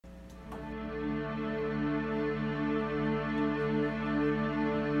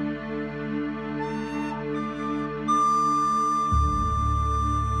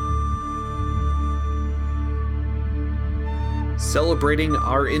celebrating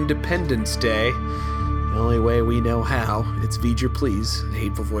our Independence Day. The only way we know how. It's V'ger Please, A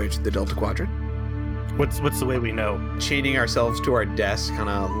Hateful Voyage to the Delta Quadrant. What's the way we know? Chaining ourselves to our desk kind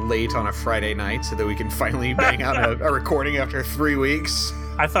of late on a Friday night so that we can finally bang out a recording after 3 weeks.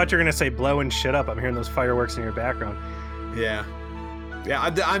 I thought you were going to say blowing shit up. I'm hearing those fireworks in your background. Yeah,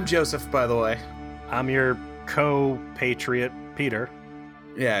 I'm Joseph, by the way. I'm your co-patriot, Peter.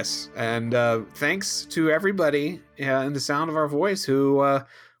 Yes, and thanks to everybody in the sound of our voice who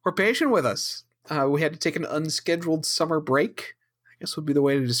were patient with us. We had to take an unscheduled summer break, I guess would be the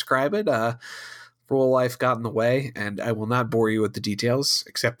way to describe it. Rural life got in the way, and I will not bore you with the details,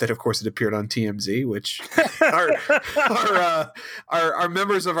 except that, of course, it appeared on TMZ, which our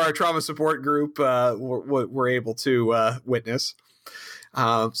members of our trauma support group were able to witness.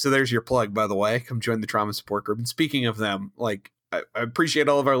 So there's your plug, by the way. Come join the trauma support group. And speaking of them, I appreciate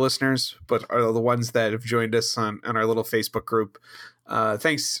all of our listeners, but are the ones that have joined us on our little Facebook group.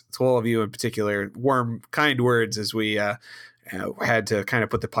 Thanks to all of you in particular. Warm, kind words as we had to kind of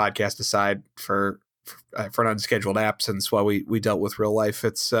put the podcast aside for an unscheduled absence while we dealt with real life.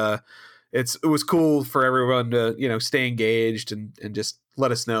 It was cool for everyone to stay engaged and just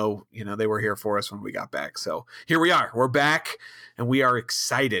let us know they were here for us when we got back. So here we are. We're back, and we are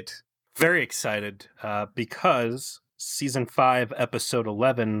excited. Very excited because Season 5, Episode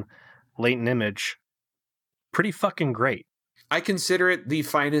 11, Latent Image, pretty fucking great. I consider it the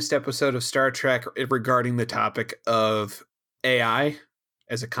finest episode of Star Trek regarding the topic of AI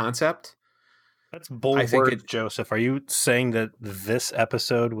as a concept. That's bold words, Joseph. Are you saying that this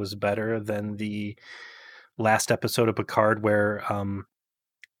episode was better than the last episode of Picard where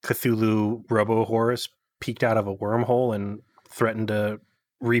Cthulhu Robo-Horus peeked out of a wormhole and threatened to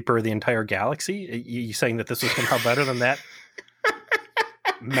Reaper the entire galaxy? You saying that this was somehow better than that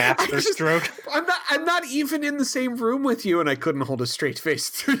master stroke? I'm not even in the same room with you, and I couldn't hold a straight face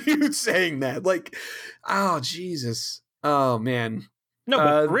through you saying that. Oh Jesus, oh man. No,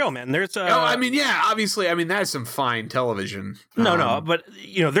 but for real, man. There's obviously, that's some fine television. But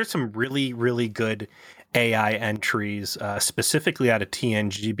there's some really, really good AI entries, specifically out of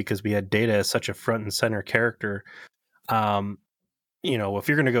TNG, because we had Data as such a front and center character. If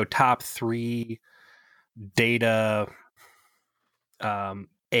you're going to go top 3 Data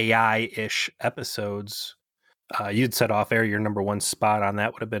AI-ish episodes, you'd set off air your number 1 spot on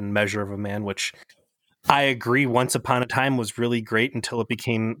that would have been Measure of a Man, which I agree Once Upon a Time was really great until it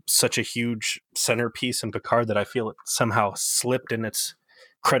became such a huge centerpiece in Picard that I feel it somehow slipped in its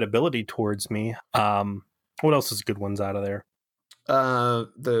credibility towards me. What else is good ones out of there?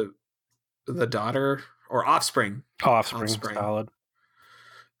 The daughter or Offspring. Offspring. Solid.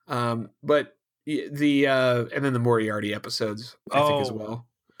 But the and then the Moriarty episodes, I think, as well.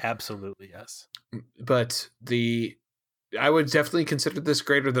 Absolutely, yes. But I would definitely consider this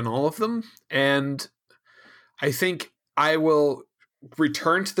greater than all of them, and I think I will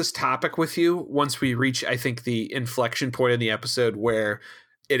return to this topic with you once we reach, I think, the inflection point in the episode where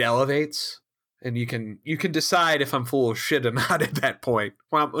it elevates. And you can decide if I'm full of shit or not at that point.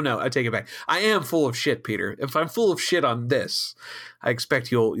 Well, no, I take it back. I am full of shit, Peter. If I'm full of shit on this, I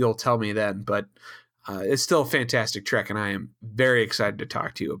expect you'll tell me then. But it's still a fantastic Trek, and I am very excited to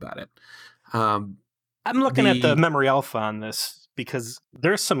talk to you about it. I'm looking at the Memory Alpha on this because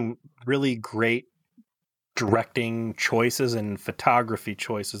there's some really great directing choices and photography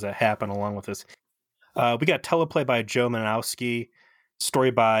choices that happen along with this. We got teleplay by Joe Manowski, story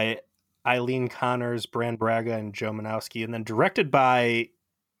by Eileen Connors, Bran Braga, and Joe Manowski, and then directed by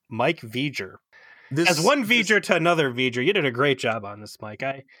Mike V'ger. As one V'ger to another V'ger, you did a great job on this, Mike.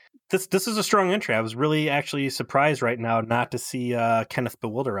 This is a strong entry. I was really actually surprised right now not to see Kenneth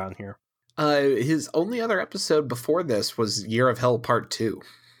Bewilder on here. His only other episode before this was Year of Hell Part 2.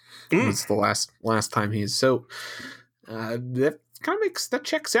 It was the last time he's so. That kind of that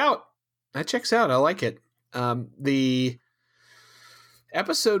checks out. That checks out. I like it. The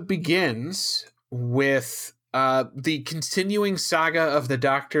episode begins with the continuing saga of the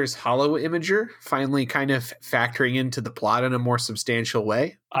Doctor's hollow imager finally kind of factoring into the plot in a more substantial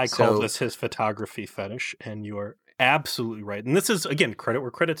way. I call this his photography fetish, and you are absolutely right. And this is, again, credit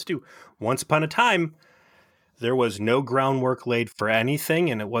where credit's due. Once upon a time, there was no groundwork laid for anything,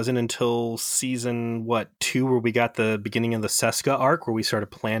 and it wasn't until season, 2, where we got the beginning of the Seska arc, where we started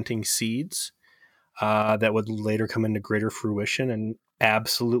planting seeds that would later come into greater fruition, and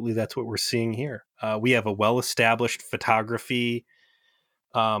absolutely that's what we're seeing here. We have a well-established photography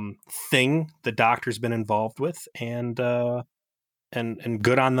thing the Doctor's been involved with, and good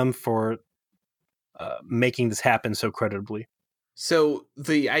on them for making this happen so creditably. So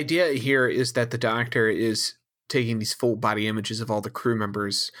the idea here is that the Doctor is taking these full body images of all the crew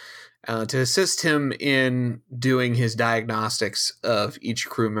members to assist him in doing his diagnostics of each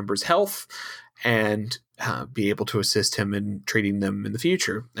crew member's health and be able to assist him in treating them in the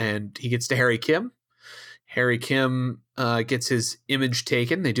future. And he gets to Harry Kim. Harry Kim gets his image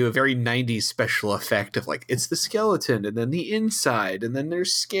taken. They do a very 90s special effect of like, it's the skeleton and then the inside and then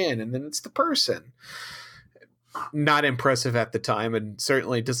there's skin and then it's the person. Not impressive at the time, and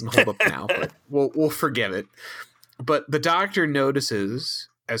certainly doesn't hold up now, but we'll forgive it. But the doctor notices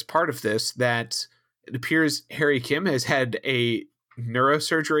as part of this that it appears Harry Kim has had a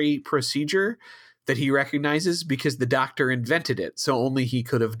neurosurgery procedure that he recognizes because the doctor invented it, so only he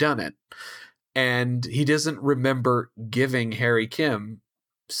could have done it. And he doesn't remember giving Harry Kim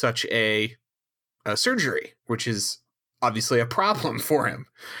such a surgery, which is obviously a problem for him.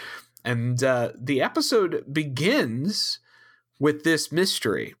 And the episode begins with this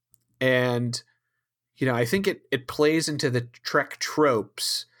mystery. And, you know, I think it plays into the Trek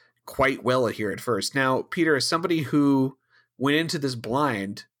tropes quite well here at first. Now, Peter, as somebody who went into this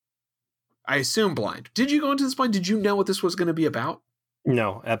blind, I assume blind. Did you go into this blind? Did you know what this was going to be about?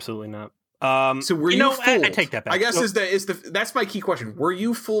 No, absolutely not. So were you fooled? I take that back. I guess that's my key question. Were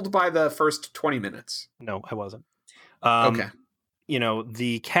you fooled by the first 20 minutes? No, I wasn't. Okay. You know,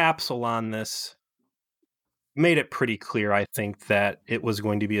 the capsule on this made it pretty clear, I think, that it was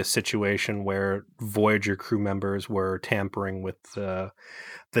going to be a situation where Voyager crew members were tampering with the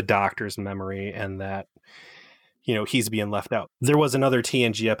doctor's memory and that, you know, he's being left out. There was another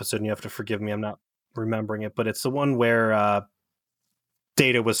TNG episode, and you have to forgive me, I'm not remembering it, but it's the one where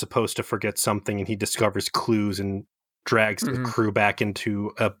Data was supposed to forget something and he discovers clues and drags the crew back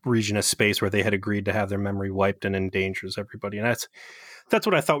into a region of space where they had agreed to have their memory wiped and endangers everybody. And that's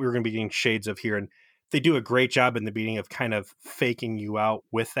what I thought we were going to be getting shades of here. And they do a great job in the beginning of kind of faking you out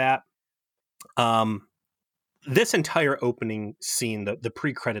with that. This entire opening scene, the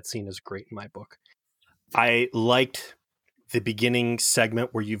pre-credit scene, is great in my book. I liked the beginning segment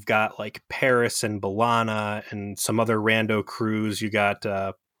where you've got like Paris and B'Elanna and some other rando crews. You got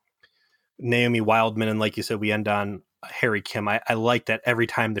Naomi Wildman, and like you said, we end on Harry Kim. I like that every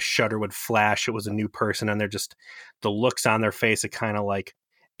time the shutter would flash, it was a new person, and they're just the looks on their face are kind of like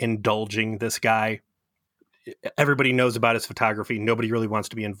indulging this guy. Everybody knows about his photography. Nobody really wants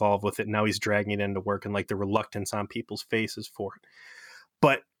to be involved with it. Now he's dragging it into work, and like the reluctance on people's faces for it.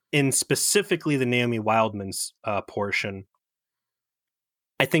 But in specifically the Naomi Wildman's portion,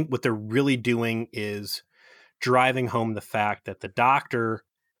 I think what they're really doing is driving home the fact that the doctor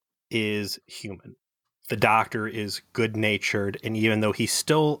is human. The doctor is good-natured, and even though he's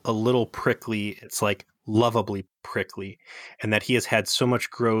still a little prickly, it's like lovably prickly, and that he has had so much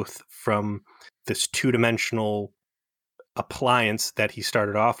growth from this two-dimensional appliance that he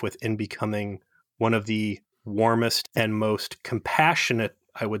started off with in becoming one of the warmest and most compassionate,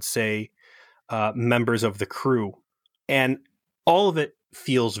 I would say, members of the crew. And all of it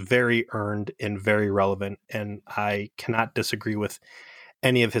feels very earned and very relevant, and I cannot disagree with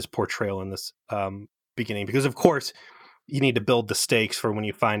any of his portrayal in this beginning, because of course you need to build the stakes for when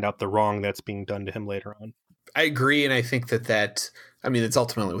you find out the wrong that's being done to him later on. I agree, and I think that's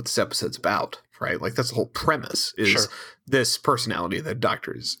ultimately what this episode's about, right? Like that's the whole premise is this personality that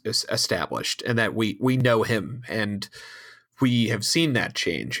Doctor is established, and that we know him, and we have seen that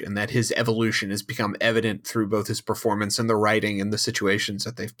change, and that his evolution has become evident through both his performance and the writing and the situations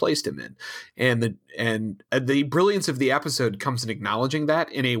that they've placed him in. And the brilliance of the episode comes in acknowledging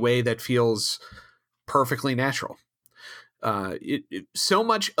that in a way that feels perfectly natural. So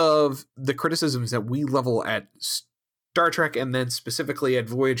much of the criticisms that we level at Star Trek and then specifically at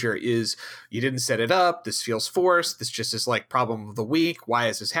Voyager is you didn't set it up. This feels forced. This just is like problem of the week. Why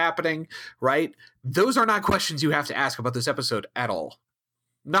is this happening? Right? Those are not questions you have to ask about this episode at all.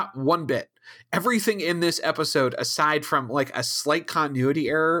 Not one bit. Everything in this episode, aside from like a slight continuity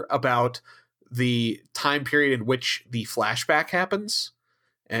error about the time period in which the flashback happens,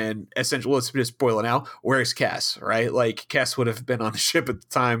 and essentially, let's just spoil it now. Where's Cass, right? Like Cass would have been on the ship at the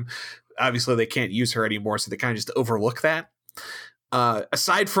time. Obviously, they can't use her anymore, so they kind of just overlook that.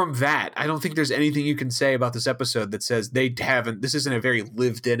 Aside from that, I don't think there's anything you can say about this episode that says this isn't a very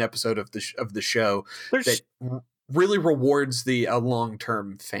lived-in episode of the show that really rewards the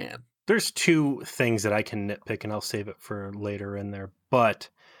long-term fan. There's two things that I can nitpick, and I'll save it for later in there. But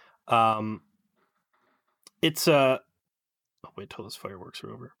it's I'll wait till those fireworks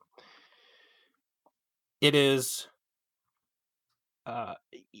are over. It is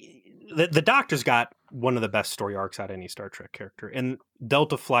the Doctor's got one of the best story arcs out of any Star Trek character, and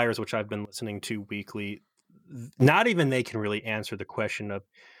Delta Flyers, which I've been listening to weekly, not even they can really answer the question of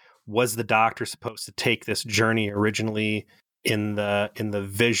was the Doctor supposed to take this journey originally in the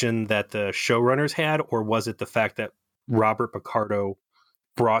vision that the showrunners had, or was it the fact that Robert Picardo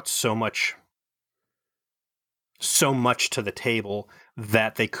brought so much to the table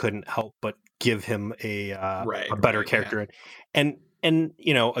that they couldn't help but give him a better character? Yeah. And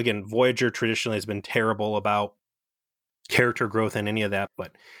you know, again, Voyager traditionally has been terrible about character growth and any of that,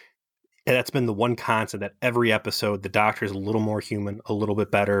 but that's been the one constant, that every episode the Doctor is a little more human, a little bit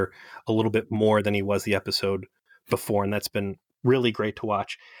better, a little bit more than he was the episode before, and that's been really great to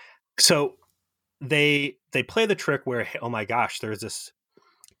watch. So they play the trick where, oh my gosh, there's this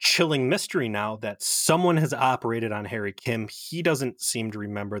chilling mystery now that someone has operated on Harry Kim. He doesn't seem to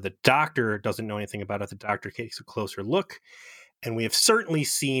remember. The Doctor doesn't know anything about it. The Doctor takes a closer look, and we have certainly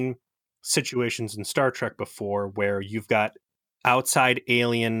seen situations in Star Trek before where you've got outside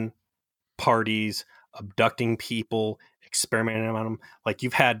alien parties abducting people, experimenting on them. Like,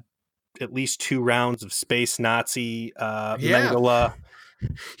 you've had at least 2 rounds of space Nazi Mengele.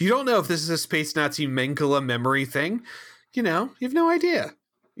 You don't know if this is a space Nazi Mengele memory thing. You know, you have no idea.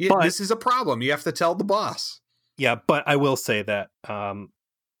 This is a problem. You have to tell the boss. Yeah, but I will say that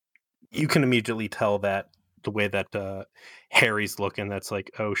you can immediately tell that the way that Harry's looking, that's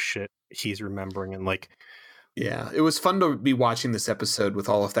like, oh shit, he's remembering. And like, yeah, it was fun to be watching this episode with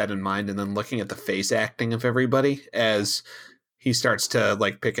all of that in mind, and then looking at the face acting of everybody as he starts to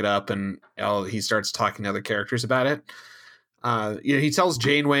like pick it up, and he starts talking to other characters about it. You know, he tells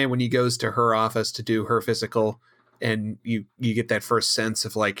Janeway when he goes to her office to do her physical, and you get that first sense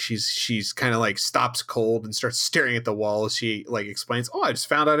of like she's kind of like stops cold and starts staring at the wall as she like explains, "Oh, I just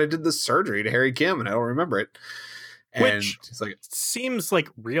found out I did this surgery to Harry Kim and I don't remember it." And which she's like, seems like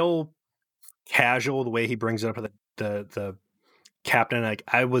real casual the way he brings it up with the captain. Like,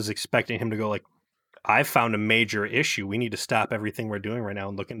 I was expecting him to go like, I found a major issue. We need to stop everything we're doing right now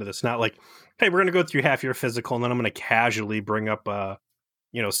and look into this. Not like, hey, we're going to go through half your physical and then I'm going to casually bring up,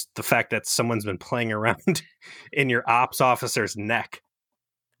 you know, the fact that someone's been playing around in your ops officer's neck.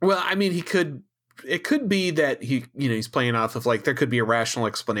 Well, I mean, it could be that he's playing off of like, there could be a rational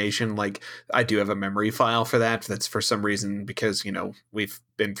explanation. Like, I do have a memory file for that. That's for some reason because, you know, we've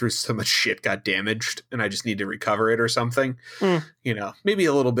been through so much shit got damaged and I just need to recover it or something. You know, maybe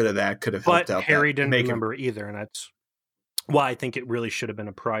a little bit of that could have helped out. But Harry didn't remember either. And that's why I think it really should have been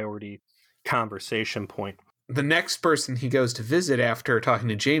a priority conversation point. The next person he goes to visit after talking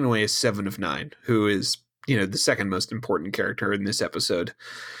to Janeway is Seven of Nine, who is, you know, the second most important character in this episode.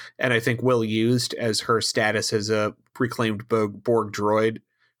 And I think well used as her status as a reclaimed Borg droid.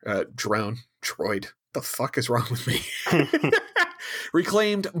 The fuck is wrong with me?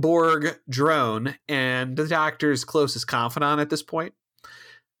 Reclaimed Borg drone, and the Doctor's closest confidant at this point.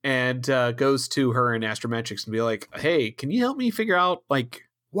 And goes to her in Astrometrics and be like, hey, can you help me figure out like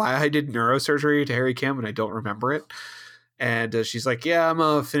why I did neurosurgery to Harry Kim and I don't remember it? And she's like, yeah, I'm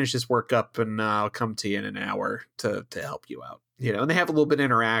going to finish this work up and I'll come to you in an hour to help you out. You know, and they have a little bit of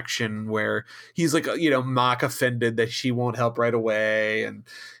interaction where he's like, you know, mock offended that she won't help right away and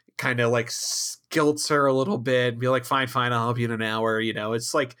kind of like guilts her a little bit and be like, fine, I'll help you in an hour. You know,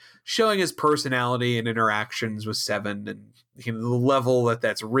 it's like showing his personality and interactions with Seven and, you know, the level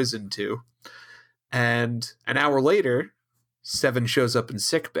that's risen to. And an hour later, Seven shows up in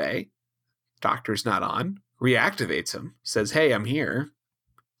sickbay. Doctor's not on. Reactivates him. Says, hey, I'm here.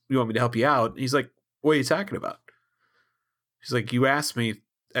 You want me to help you out? And he's like, what are you talking about? He's like, you asked me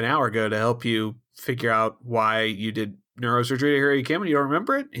an hour ago to help you figure out why you did neurosurgery to Harry Kim and you don't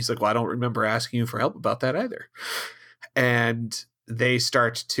remember it? He's like, well, I don't remember asking you for help about that either. And they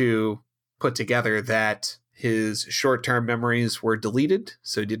start to put together that his short-term memories were deleted,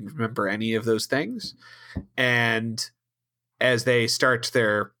 so he didn't remember any of those things. And as they start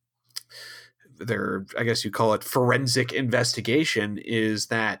their I guess you call it forensic investigation, is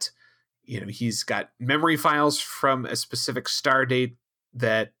that, you know, he's got memory files from a specific star date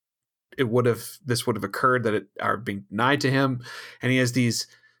that this would have occurred that are being denied to him. And he has these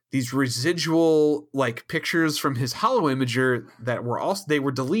residual like pictures from his holo imager that they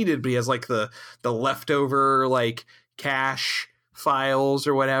were deleted, but he has like the leftover like cache files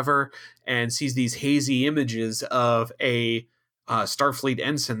or whatever, and sees these hazy images of a Starfleet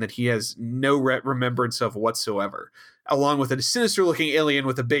ensign that he has no remembrance of whatsoever, along with a sinister looking alien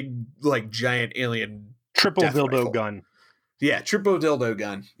with a big like giant alien triple dildo rifle. Gun. Yeah, triple dildo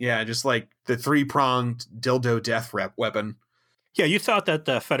gun. Yeah, just like the 3-pronged dildo death weapon. Yeah, you thought that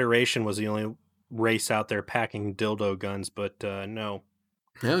the Federation was the only race out there packing dildo guns, but no.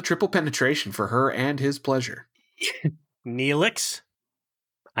 No, triple penetration for her and his pleasure. Neelix,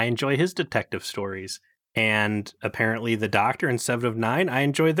 I enjoy his detective stories. And apparently the Doctor and Seven of Nine, I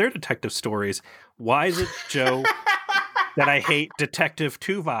enjoy their detective stories. Why is it, Joe, that I hate Detective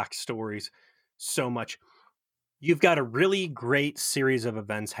Tuvok stories so much? You've got a really great series of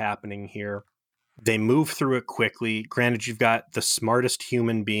events happening here. They move through it quickly. Granted, you've got the smartest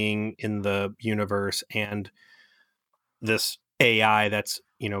human being in the universe and this AI that's,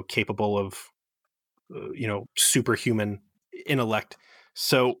 capable of, superhuman intellect.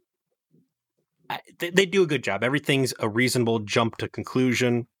 So they do a good job. Everything's a reasonable jump to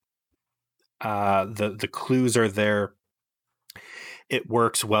conclusion. The clues are there. It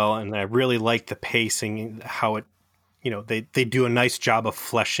works well, and I really like the pacing, how it, they do a nice job of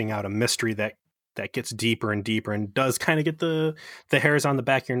fleshing out a mystery that gets deeper and deeper and does kind of get the hairs on the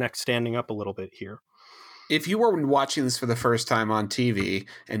back of your neck standing up a little bit here. If you were watching this for the first time on TV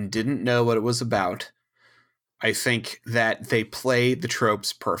and didn't know what it was about, I think that they play the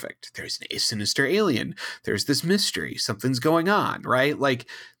tropes perfect. There's a sinister alien. There's this mystery. Something's going on, right? Like,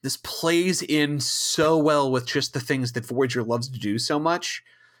 this plays in so well with just the things that Voyager loves to do so much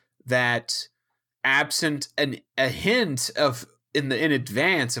that, absent a hint of in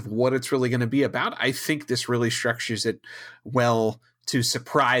advance of what it's really going to be about, I think this really structures it well to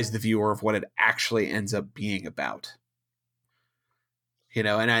surprise the viewer of what it actually ends up being about.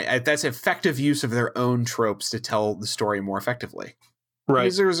 And I that's effective use of their own tropes to tell the story more effectively.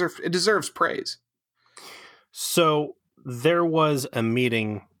 Right. It deserves praise. So there was a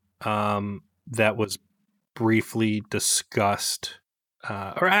meeting that was briefly discussed,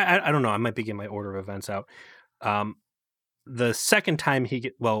 or I don't know. I might be getting my order of events out. The second time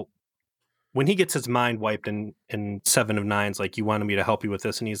when he gets his mind wiped in Seven of Nine's, like, you wanted me to help you with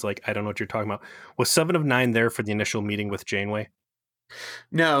this, and he's like, I don't know what you're talking about. Was Seven of Nine there for the initial meeting with Janeway?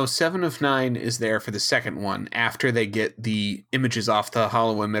 No, 7 of 9 is there for the second one after they get the images off the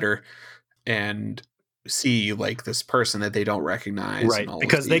holo emitter and see, like, this person that they don't recognize. Right,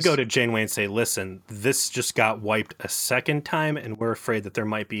 because they go to Janeway and say, listen, this just got wiped a second time, and we're afraid that there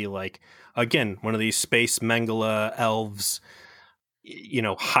might be, like, again, one of these space Mengele elves,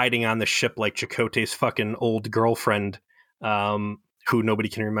 hiding on the ship like Chakotay's fucking old girlfriend, who nobody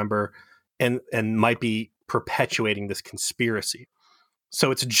can remember, and might be perpetuating this conspiracy. So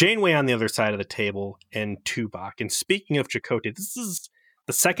it's Janeway on the other side of the table and Tuvok. And speaking of Chakotay, this is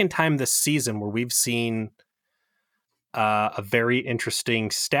the second time this season where we've seen a very interesting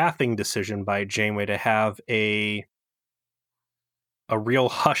staffing decision by Janeway to have a real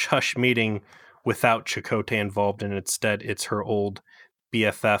hush-hush meeting without Chakotay involved, and instead it's her old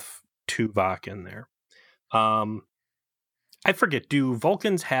BFF Tuvok in there. I forget, do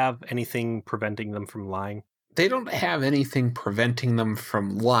Vulcans have anything preventing them from lying? They don't have anything preventing them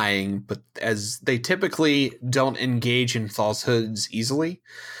from lying, but as they typically don't engage in falsehoods easily.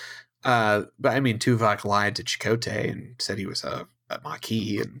 But I mean, Tuvok lied to Chakotay and said he was a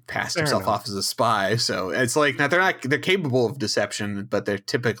Maquis and passed himself off as a spy. So it's like, now they're capable of deception, but they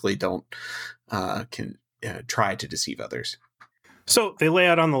typically don't try to deceive others. So they lay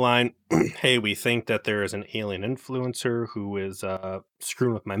out on the line, hey, we think that there is an alien influencer who is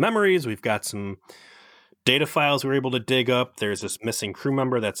screwing with my memories. We've got some data files we were able to dig up. There's this missing crew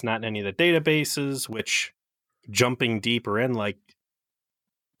member that's not in any of the databases, which, jumping deeper in, like,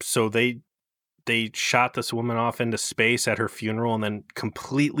 so they shot this woman off into space at her funeral and then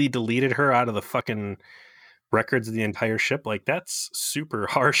completely deleted her out of the fucking records of the entire ship. Like, that's super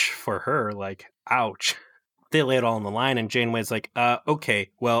harsh for her. Like, ouch. They lay it all on the line, and Janeway's like, okay,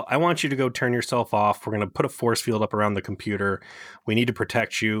 well, I want you to go turn yourself off. We're going to put a force field up around the computer. We need to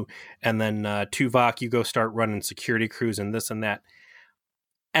protect you. And then Tuvok, you go start running security crews and this and that.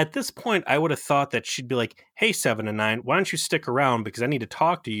 At this point, I would have thought that she'd be like, hey, 7 and 9, why don't you stick around because I need to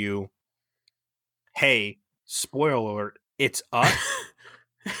talk to you. Hey, spoiler alert, it's us.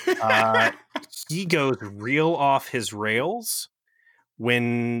 He goes real off his rails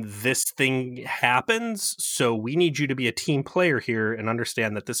when this thing happens, so we need you to be a team player here and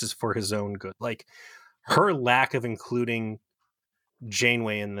understand that this is for his own good. Like, her lack of including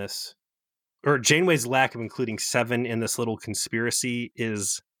Janeway in this, or Janeway's lack of including Seven in this little conspiracy,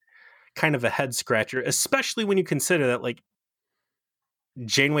 is kind of a head scratcher, especially when you consider that, like,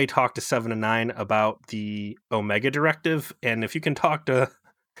 Janeway talked to 7 and 9 about the Omega Directive, and if you can talk to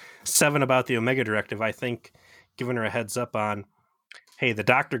 7 about the Omega Directive, I think giving her a heads up on, hey, the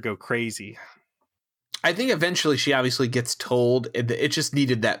Doctor go crazy. I think eventually she obviously gets told. It just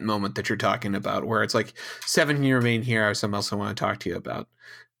needed that moment that you're talking about where it's like, 7, you remain here. I have something else I want to talk to you about.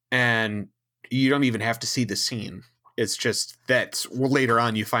 And you don't even have to see the scene. It's just that later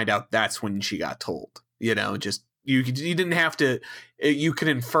on you find out that's when she got told. Just You didn't have to. You could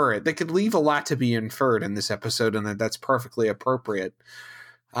infer it. They could leave a lot to be inferred in this episode, and that's perfectly appropriate.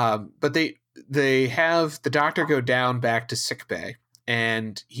 But they have the doctor go down back to sickbay,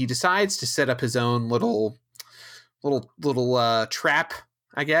 and he decides to set up his own little trap,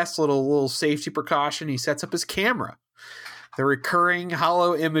 I guess, little safety precaution. He sets up his camera. The recurring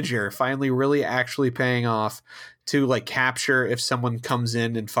hollow imager finally really actually paying off to like capture if someone comes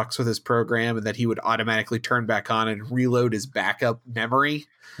in and fucks with his program, and that he would automatically turn back on and reload his backup memory.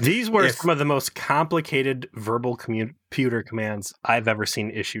 These were some of the most complicated verbal computer commands I've ever seen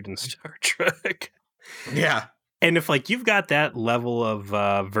issued in Star Trek. Yeah. And if like you've got that level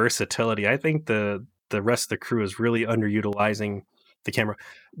of versatility, I think the rest of the crew is really underutilizing the camera.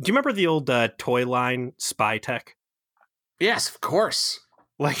 Do you remember the old toy line Spytek? Yes, of course.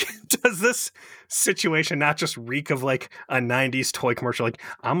 Like, does this situation not just reek of like a 90s toy commercial? Like,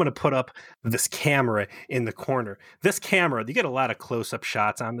 I'm going to put up this camera in the corner. This camera, you get a lot of close-up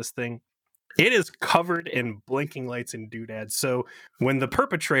shots on this thing. It is covered in blinking lights and doodads. So when the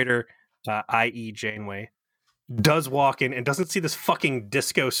perpetrator, i.e. Janeway, does walk in and doesn't see this fucking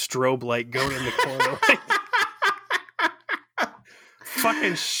disco strobe light going in the corner, like,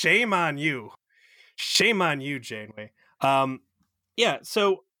 fucking shame on you. Shame on you, Janeway. Yeah,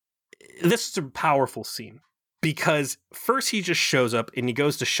 so this is a powerful scene because first he just shows up and he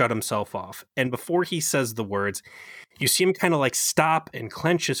goes to shut himself off. And before he says the words, you see him kind of like stop and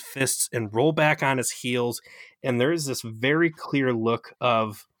clench his fists and roll back on his heels. And there is this very clear look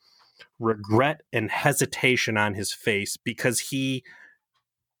of regret and hesitation on his face because he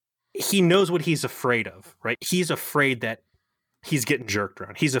knows what he's afraid of, right? He's afraid that he's getting jerked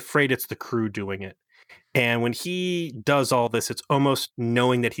around. He's afraid it's the crew doing it. And when he does all this, it's almost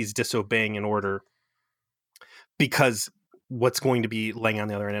knowing that he's disobeying an order because what's going to be laying on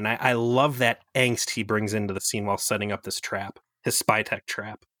the other end. And I love that angst he brings into the scene while setting up this trap, his Spytek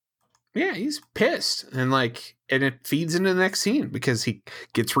trap. Yeah, he's pissed. And it feeds into the next scene because he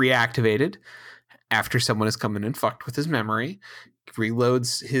gets reactivated after someone has come in and fucked with his memory.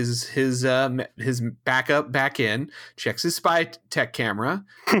 Reloads his backup back in, checks his Spytek camera.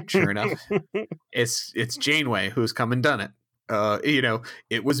 Sure enough, it's Janeway who's come and done it.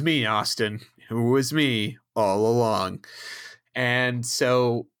 It was me, Austin. It was me all along. And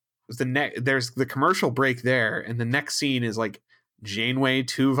so there's the commercial break there, and the next scene is like Janeway,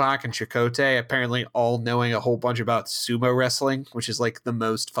 Tuvok, and Chakotay apparently all knowing a whole bunch about sumo wrestling, which is like the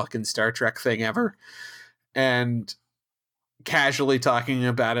most fucking Star Trek thing ever. And casually talking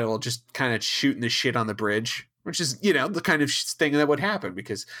about it while just kind of shooting the shit on the bridge, which is, the kind of thing that would happen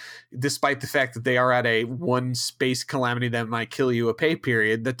because despite the fact that they are at a one space calamity that might kill you a pay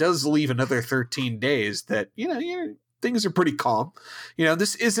period, that does leave another 13 days that, things are pretty calm.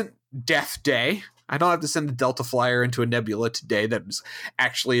 This isn't Death Day. I don't have to send a Delta Flyer into a nebula today that is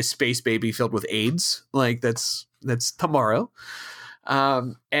actually a space baby filled with AIDS. Like that's tomorrow.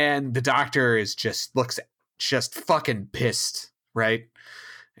 And the doctor looks fucking pissed, right?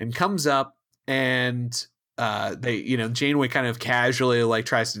 And comes up and Janeway kind of casually like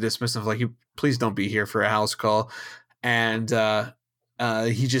tries to dismiss him, like, please don't be here for a house call. And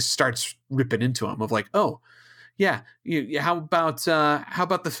he just starts ripping into him of like, oh yeah, how about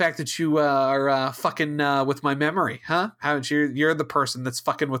the fact that you are fucking with my memory, huh? You're the person that's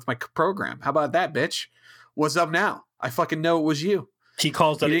fucking with my program. How about that, bitch? What's up now? I fucking know it was you. He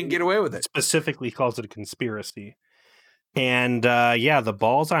calls it. He didn't get away with it. Specifically, calls it a conspiracy, and the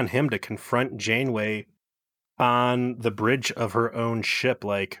ball's on him to confront Janeway on the bridge of her own ship.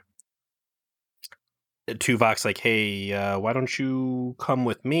 Like, Tuvok's like, "Hey, why don't you come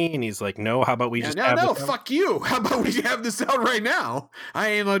with me?" And he's like, "No, how about we just no, fuck you. How about we have this out right now?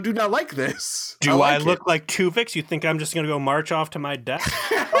 I do not like this. Do I look like Tuvix? You think I'm just gonna go march off to my death?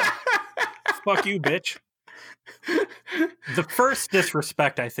 Fuck you, bitch." The first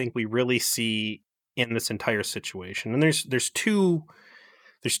disrespect I think we really see in this entire situation, and there's two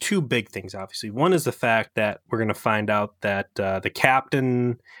big things. Obviously, one is the fact that we're going to find out that the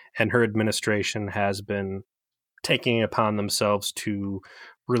captain and her administration has been taking it upon themselves to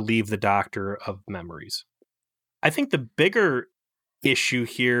relieve the doctor of memories. I think the bigger issue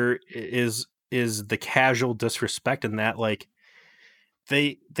here is the casual disrespect in that, like,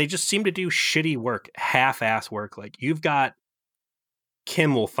 they just seem to do shitty work, half-ass work. Like, you've got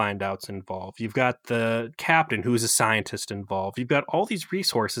Kim will find out's involved. You've got the captain who's a scientist involved. You've got all these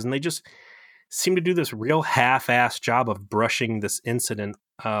resources, and they just seem to do this real half-ass job of brushing this incident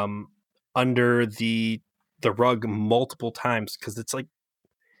under the rug multiple times. Because it's like,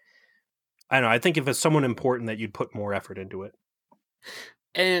 I don't know. I think if it's someone important, that you'd put more effort into it.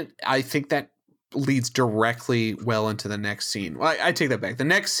 And I think that leads directly well into the next scene. Well, I take that back. The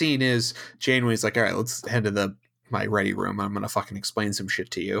next scene is Janeway's like, all right, let's head to my ready room. I'm going to fucking explain some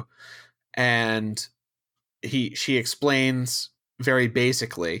shit to you. And she explains very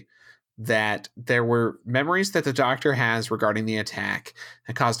basically that there were memories that the Doctor has regarding the attack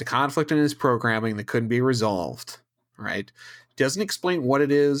that caused a conflict in his programming that couldn't be resolved. Right? Doesn't explain what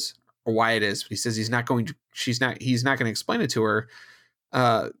it is or why it is, but he says he's not going to explain it to her.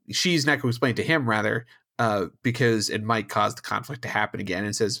 She's not going to explain it to him, rather, because it might cause the conflict to happen again.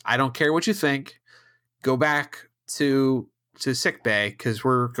 And says, I don't care what you think. Go back to sickbay, because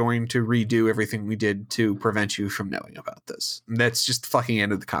we're going to redo everything we did to prevent you from knowing about this. And that's just the fucking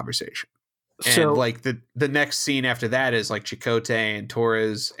end of the conversation. So, and like the next scene after that is like Chakotay and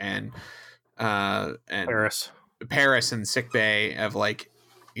Torres and Paris and sickbay of like,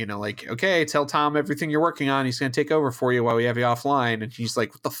 you know, like, okay, tell Tom everything you're working on. He's going to take over for you while we have you offline. And he's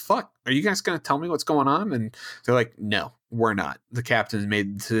like, what the fuck? Are you guys going to tell me what's going on? And they're like, no, we're not. The captain's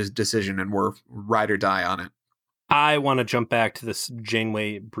made his decision and we're ride or die on it. I want to jump back to this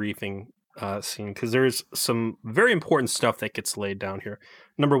Janeway briefing scene, because there's some very important stuff that gets laid down here.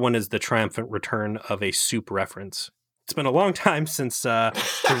 Number one is the triumphant return of a soup reference. It's been a long time since the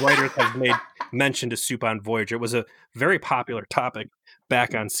writers have made mention to soup on Voyager. It was a very popular topic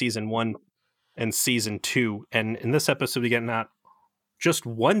back on season 1 and season 2. And in this episode, we get not just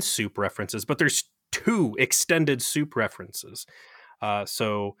one soup references, but there's 2 extended soup references.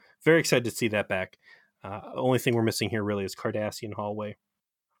 So very excited to see that back. Only thing we're missing here really is Cardassian Hallway.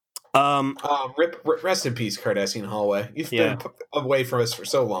 Rest in peace, Cardassian Hallway. You've been away from us for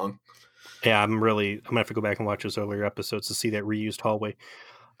so long. Yeah, I'm gonna have to go back and watch those earlier episodes to see that reused hallway.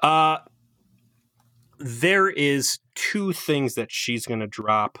 There is 2 things that she's gonna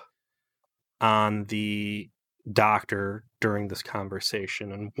drop on the Doctor during this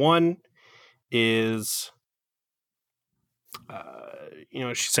conversation, and one is,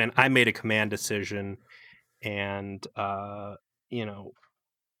 she's saying, I made a command decision, and No,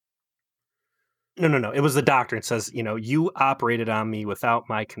 it was the Doctor. It says, you operated on me without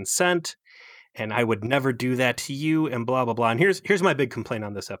my consent, and I would never do that to you, and blah, blah, blah. And here's my big complaint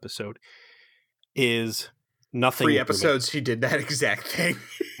on this episode is nothing 3 episodes human. She did that exact thing.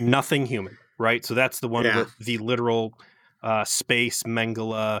 Nothing human, right? So that's the one with the literal space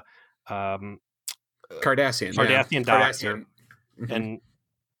Mengele Cardassian Doctor. Mm-hmm. And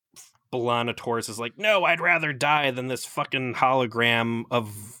B'Elanna Torres is like, no, I'd rather die than this fucking hologram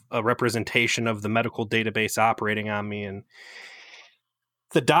of a representation of the medical database operating on me. And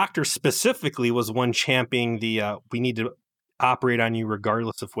the Doctor specifically was one championing the we need to operate on you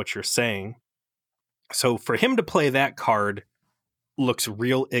regardless of what you're saying. So for him to play that card looks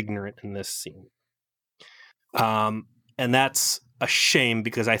real ignorant in this scene. And that's a shame,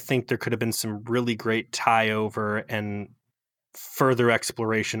 because I think there could have been some really great tie over and further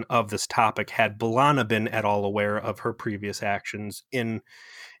exploration of this topic had B'Elanna been at all aware of her previous actions in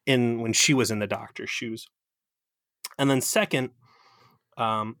when she was in the Doctor's shoes. And then second,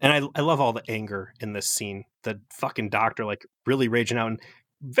 and I love all the anger in this scene. The fucking Doctor like really raging out, and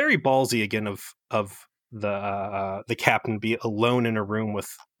very ballsy again of the captain be alone in a room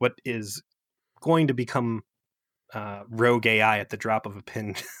with what is going to become rogue AI at the drop of a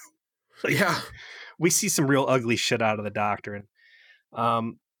pin. We see some real ugly shit out of the Doctor.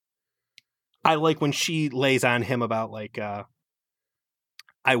 And I like when she lays on him about like,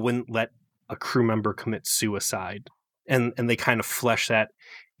 I wouldn't let a crew member commit suicide. And they kind of flesh that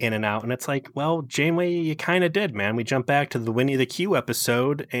in and out. And it's like, well, Janeway, you kind of did, man. We jump back to the Winnie the Q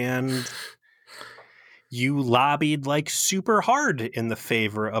episode, and you lobbied like super hard in the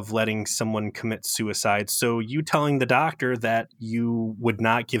favor of letting someone commit suicide. So you telling the Doctor that you would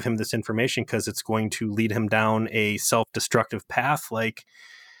not give him this information because it's going to lead him down a self-destructive path. Like,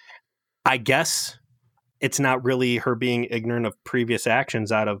 I guess it's not really her being ignorant of previous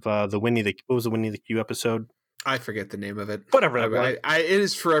actions out of what was the Winnie the Q episode? I forget the name of it. Whatever. It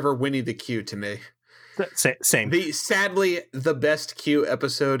is forever Winnie the Q to me. Same. Sadly, the best Q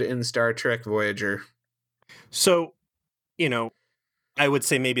episode in Star Trek Voyager. So, I would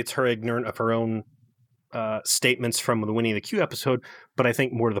say maybe it's her ignorant of her own statements from the Winnie the Q episode, but I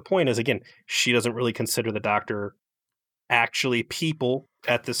think more to the point is, again, she doesn't really consider the Doctor actually people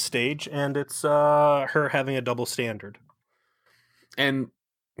at this stage, and it's her having a double standard. And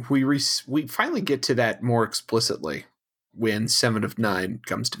we finally get to that more explicitly when 7 of 9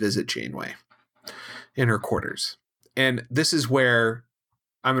 comes to visit Janeway in her quarters. And this is where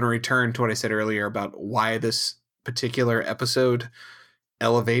I'm going to return to what I said earlier about why this particular episode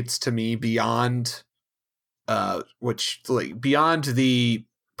elevates to me beyond beyond the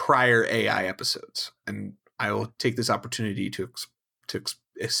prior AI episodes, and I will take this opportunity to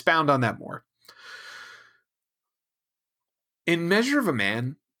expound on that more. In Measure of a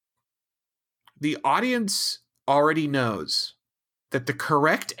Man, the audience already knows that the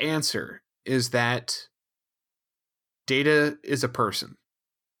correct answer is that Data is a person.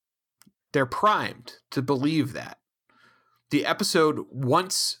 They're primed to believe that. The episode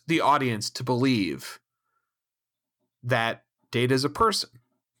wants the audience to believe that Data is a person.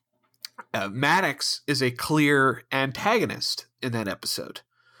 Maddox is a clear antagonist in that episode.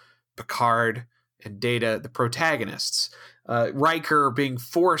 Picard and Data, the protagonists. Riker being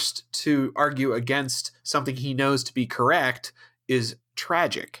forced to argue against something he knows to be correct is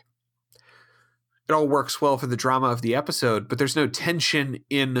tragic. It all works well for the drama of the episode, but there's no tension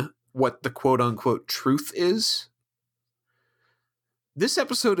in what the quote-unquote truth is. This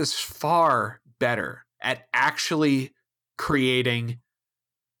episode is far better at actually creating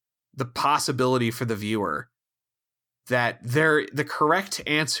the possibility for the viewer that the correct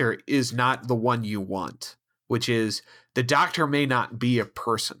answer is not the one you want, which is the Doctor may not be a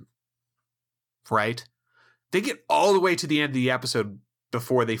person, right? They get all the way to the end of the episode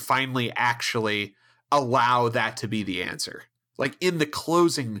before they finally actually allow that to be the answer, like in the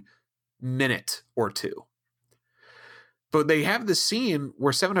closing minute or two. But they have this scene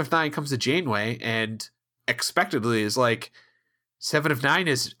where Seven of Nine comes to Janeway and expectedly is like, Seven of Nine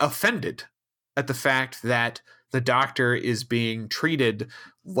is offended at the fact that the Doctor is being treated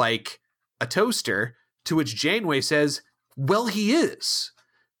like a toaster, to which Janeway says, well, he is.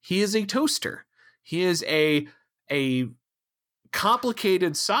 He is a toaster. He is a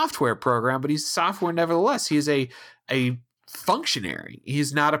complicated software program, but he's software nevertheless. He is a functionary.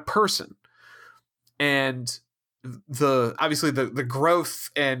 He's not a person. And obviously the growth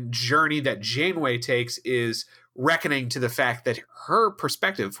and journey that Janeway takes is reckoning to the fact that her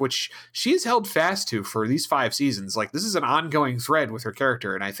perspective, which she has held fast to for these 5 seasons, like this is an ongoing thread with her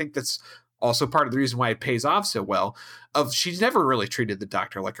character. And I think that's also part of the reason why it pays off so well. She's never really treated the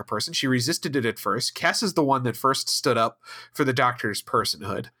Doctor like a person. She resisted it at first. Kes is the one that first stood up for the Doctor's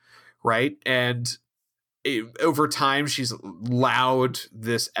personhood, right? And over time, she's allowed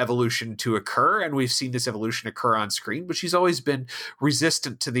this evolution to occur, and we've seen this evolution occur on screen, but she's always been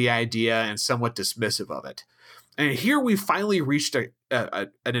resistant to the idea and somewhat dismissive of it. And here we finally reached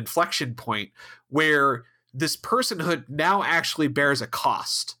an inflection point where this personhood now actually bears a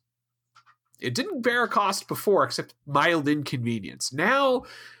cost. It didn't bear a cost before, except mild inconvenience. Now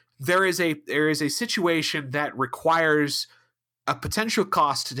there is a situation that requires a potential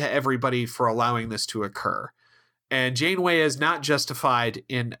cost to everybody for allowing this to occur. And Janeway is not justified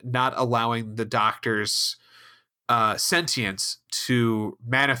in not allowing the Doctor's sentience to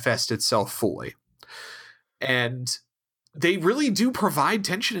manifest itself fully. And they really do provide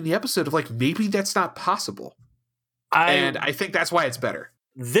tension in the episode of like, maybe that's not possible. And I think that's why it's better.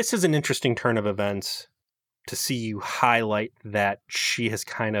 This is an interesting turn of events to see you highlight that she has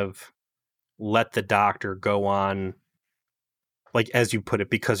kind of let the Doctor go on, like, as you put it,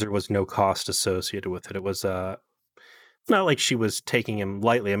 because there was no cost associated with it. It was not like she was taking him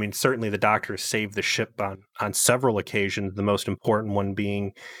lightly. I mean, certainly the Doctor saved the ship on several occasions, the most important one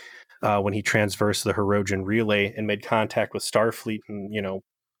being when he transversed the Hirogen relay and made contact with Starfleet and,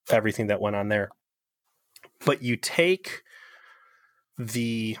 everything that went on there. But you take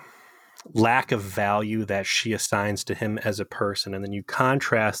the lack of value that she assigns to him as a person, and then you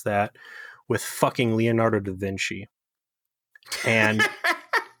contrast that with fucking Leonardo da Vinci. And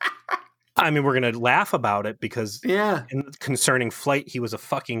I mean, we're going to laugh about it because concerning Flight, he was a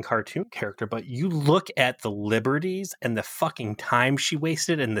fucking cartoon character, but you look at the liberties and the fucking time she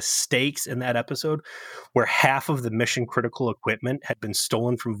wasted and the stakes in that episode where half of the mission critical equipment had been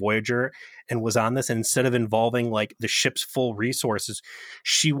stolen from Voyager and was on this. And instead of involving like the ship's full resources,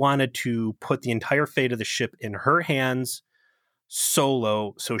 she wanted to put the entire fate of the ship in her hands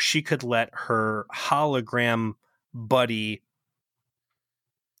solo so she could let her hologram buddy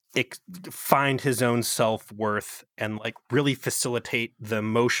find his own self-worth and like really facilitate the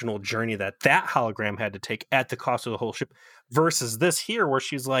emotional journey that hologram had to take at the cost of the whole ship, versus this here where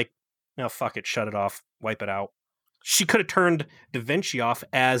she's like, no, fuck it, shut it off, wipe it out. She could have turned Da Vinci off,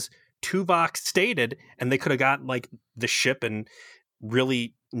 as Tuvok stated, and they could have got like the ship and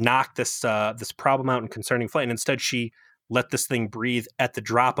really knocked this problem out in concerning Flight. And instead she let this thing breathe at the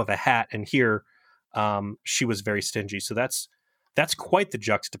drop of a hat, and here she was very stingy. So that's quite the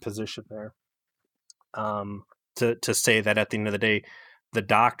juxtaposition there. To say that at the end of the day, the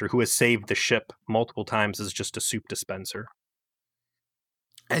Doctor, who has saved the ship multiple times, is just a soup dispenser.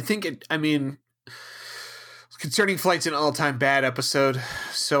 I think I was Concerning Flight's an all-time bad episode,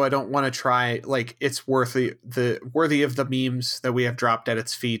 so I don't want to try. Like, it's worthy of the memes that we have dropped at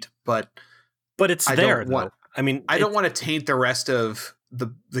its feet, but it's there though. I mean, I don't want to taint the rest of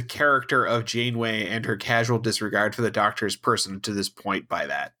the character of Janeway and her casual disregard for the Doctor's person to this point by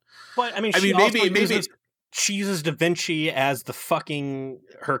that. But I mean, maybe she uses Da Vinci as the fucking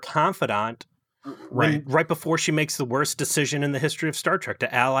her confidant, right before she makes the worst decision in the history of Star Trek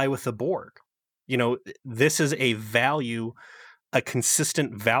to ally with the Borg. You know, this is a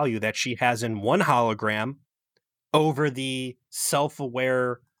consistent value that she has in one hologram over the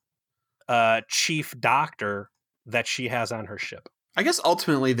self-aware chief doctor that she has on her ship. I guess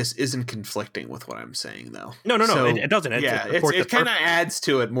ultimately this isn't conflicting with what I'm saying, though. No, so, it doesn't. It kind of adds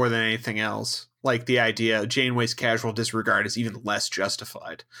to it more than anything else. Like the idea of Janeway's casual disregard is even less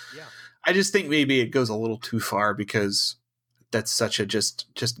justified. Yeah, I just think maybe it goes a little too far because that's such a just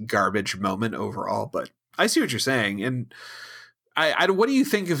garbage moment overall. But I see what you're saying, and I what do you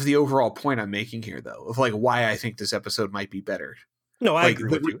think of the overall point I'm making here, though, of like why I think this episode might be better? No, I agree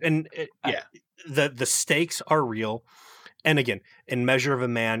with you, and the stakes are real. And again, in Measure of a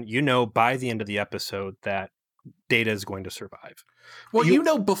Man, by the end of the episode that Data is going to survive.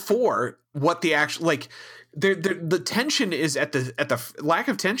 Well, before what the actual the tension is at the lack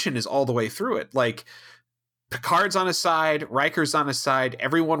of tension is all the way through it. Like Picard's on his side, Riker's on his side.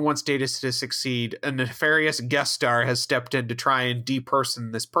 Everyone wants Data to succeed. A nefarious guest star has stepped in to try and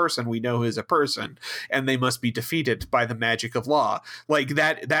deperson this person we know is a person, and they must be defeated by the magic of law. Like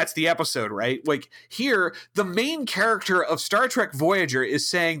that's the episode, right? Like here, the main character of Star Trek Voyager is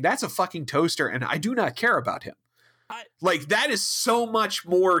saying that's a fucking toaster, and I do not care about him. Like that is so much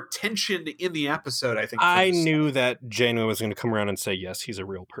more tension in the episode. I think I knew that Janeway was going to come around and say, yes, he's a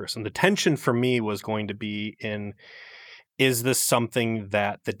real person. The tension for me was going to be in, is this something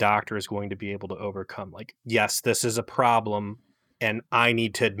that the Doctor is going to be able to overcome? Like, yes, this is a problem, and I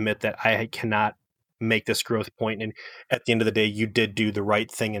need to admit that I cannot make this growth point. And at the end of the day, you did do the right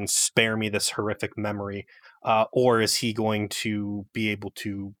thing and spare me this horrific memory. Or is he going to be able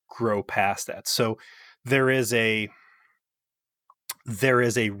to grow past that? So there is a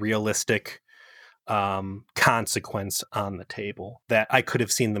realistic consequence on the table that I could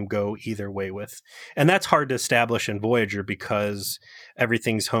have seen them go either way with. And that's hard to establish in Voyager because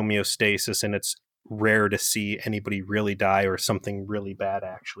everything's homeostasis and it's rare to see anybody really die or something really bad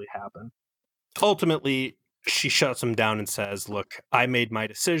actually happen. Ultimately, she shuts him down and says, look, I made my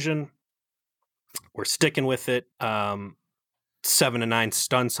decision. We're sticking with it. 7 of 9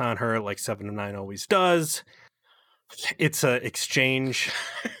 stunts on her like 7 of 9 always does. It's a exchange.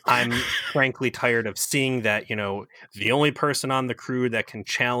 I'm frankly tired of seeing that, the only person on the crew that can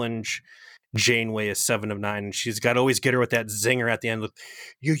challenge Janeway is 7 of 9, and she's got to always get her with that zinger at the end. Look,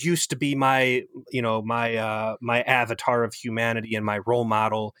 you used to be my avatar of humanity and my role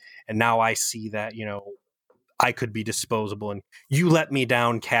model, and now I see that, I could be disposable, and you let me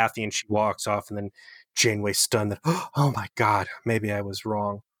down, Kathy, and she walks off, and then Janeway's stunned that, oh my God, maybe I was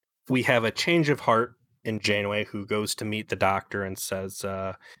wrong. We have a change of heart in Janeway, who goes to meet the Doctor and says,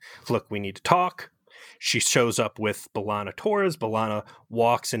 look, we need to talk. She shows up with B'Elanna Torres. B'Elanna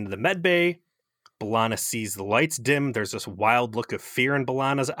walks into the med bay. B'Elanna sees the lights dim. There's this wild look of fear in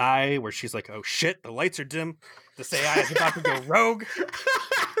B'Elanna's eye where she's like, oh shit, the lights are dim. This AI is about to go rogue.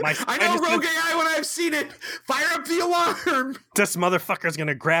 I know rogue AI when I've seen it. Fire up the alarm. This motherfucker's going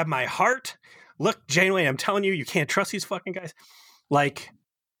to grab my heart. Look, Janeway, I'm telling you, you can't trust these fucking guys. Like,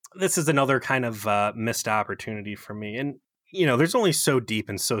 this is another kind of missed opportunity for me. And, there's only so deep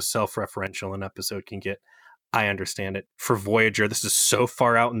and so self-referential an episode can get. I understand it. For Voyager, this is so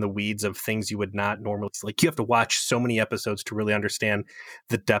far out in the weeds of things you would not normally see. Like, you have to watch so many episodes to really understand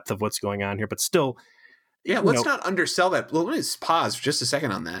the depth of what's going on here. But still... Yeah, let's not undersell that. Let me just pause for just a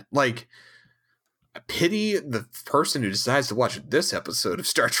second on that. Like, pity the person who decides to watch this episode of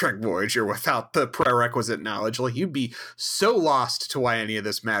Star Trek Voyager without the prerequisite knowledge. Like, you'd be so lost to why any of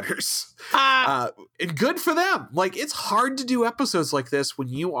this matters. And good for them. Like, it's hard to do episodes like this when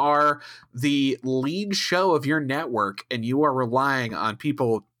you are the lead show of your network and you are relying on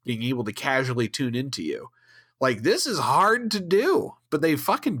people being able to casually tune into you. Like, this is hard to do, but they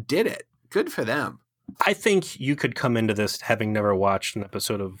fucking did it. Good for them. I think you could come into this having never watched an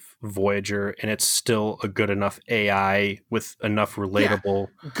episode of Voyager, and it's still a good enough AI with enough relatable...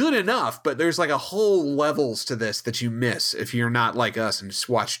 Yeah, good enough, but there's like a whole levels to this that you miss if you're not like us and just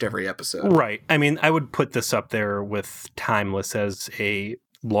watched every episode. Right. I mean, I would put this up there with Timeless as a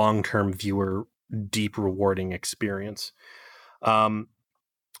long-term viewer, deep, rewarding experience. So,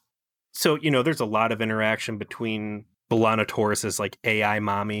 there's a lot of interaction between B'Elanna Torres's like AI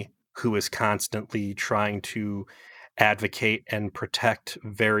mommy who is constantly trying to advocate and protect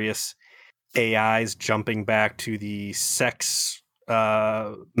various AIs, jumping back to the sex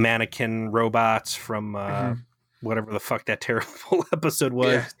mannequin robots from whatever the fuck that terrible episode was.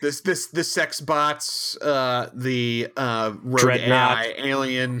 Yeah, the sex bots, the rogue Dreadnought. AI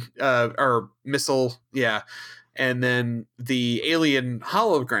alien or missile, yeah, and then the alien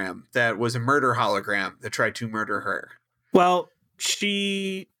hologram that was a murder hologram that tried to murder her. Well,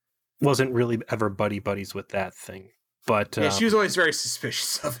 she wasn't really ever buddies with that thing, but yeah, she was always very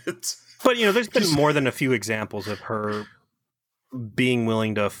suspicious of it. But there's been more than a few examples of her being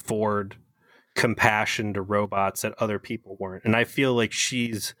willing to afford compassion to robots that other people weren't, and I feel like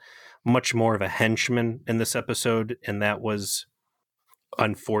she's much more of a henchman in this episode, and that was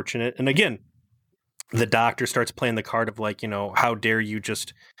unfortunate. And again, the doctor starts playing the card of like, how dare you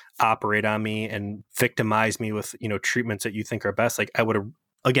just operate on me and victimize me with treatments that you think are best. Like, I would have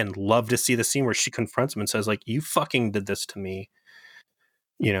again loved to see the scene where she confronts him and says like, you fucking did this to me,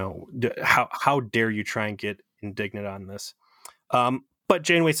 how dare you try and get indignant on this. But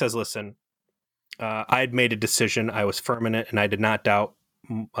Janeway says, listen, I had made a decision. I was firm in it, and I did not doubt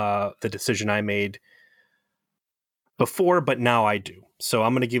the decision I made before, but now I do. So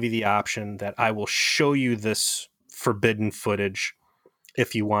I'm going to give you the option that I will show you this forbidden footage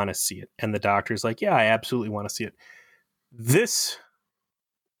if you want to see it. And the doctor's like, yeah, I absolutely want to see it. There's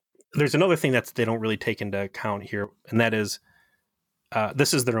another thing that they don't really take into account here, and that is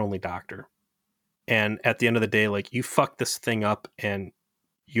this is their only doctor. And at the end of the day, like, you fuck this thing up and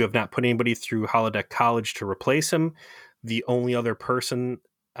you have not put anybody through Holodeck College to replace him. The only other person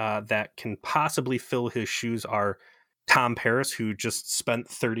that can possibly fill his shoes are Tom Paris, who just spent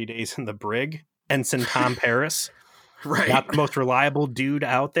 30 days in the brig. Ensign Tom Paris. Right. Not the most reliable dude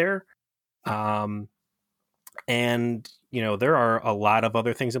out there. And, there are a lot of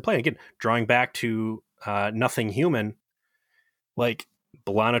other things in play. Again, drawing back to Nothing Human, like,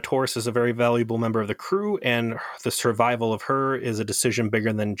 B'Elanna Torres is a very valuable member of the crew, and the survival of her is a decision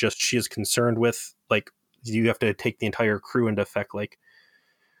bigger than just she is concerned with. Like, you have to take the entire crew into effect. Like,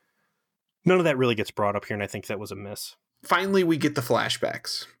 none of that really gets brought up here, and I think that was a miss. Finally, we get the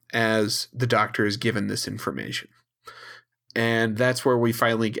flashbacks as the doctor is given this information. And that's where we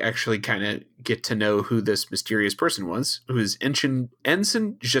finally actually kind of get to know who this mysterious person was, who is Ensign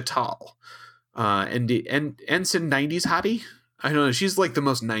Jatal. And Ensign 90s hottie? I don't know. She's like the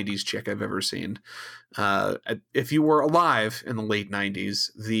most 90s chick I've ever seen. If you were alive in the late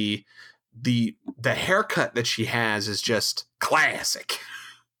 90s, the haircut that she has is just classic.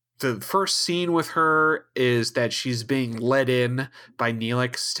 The first scene with her is that she's being led in by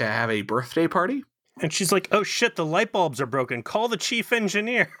Neelix to have a birthday party. And she's like, oh shit, the light bulbs are broken. Call the chief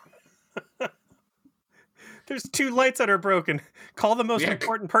engineer. There's 2 lights that are broken. Call the most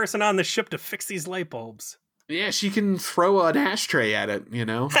important person on the ship to fix these light bulbs. Yeah, she can throw an ashtray at it,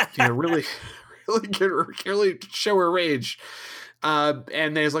 really show her rage.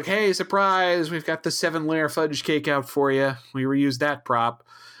 And there's like, hey, surprise, we've got the 7-layer fudge cake out for you. We reused that prop.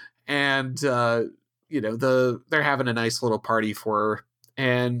 And, they're having a nice little party for her.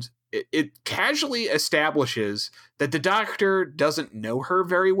 And it casually establishes that the doctor doesn't know her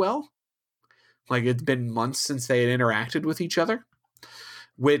very well. Like, it's been months since they had interacted with each other,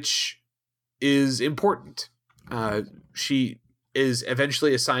 which is important. She is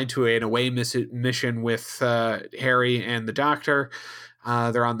eventually assigned to an away mission with Harry and the doctor.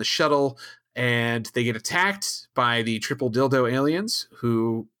 They're on the shuttle, and they get attacked by the triple dildo aliens,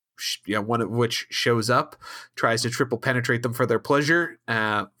 who, one of which shows up, tries to triple penetrate them for their pleasure.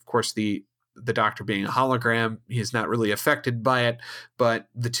 Of course, the doctor being a hologram, he's not really affected by it, but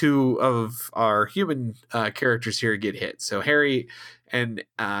the 2 of our human characters here get hit. So Harry and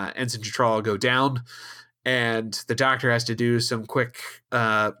Ensign Jatal go down, and the doctor has to do some quick,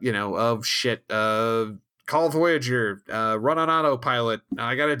 call Voyager, run on autopilot.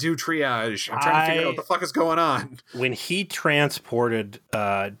 I got to do triage. I'm trying to figure out what the fuck is going on. When he transported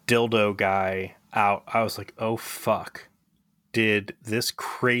Dildo Guy out, I was like, oh, fuck. Did this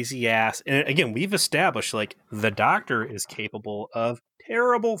crazy ass... And again, we've established, like, the doctor is capable of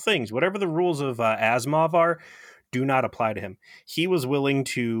terrible things. Whatever the rules of Asimov are, do not apply to him. He was willing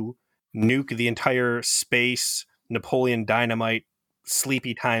to nuke the entire space, Napoleon Dynamite,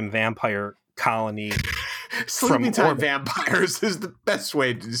 Sleepy Time vampire colony. Sleepy Time vampires is the best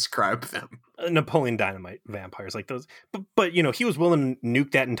way to describe them. Napoleon Dynamite vampires, like those. But he was willing to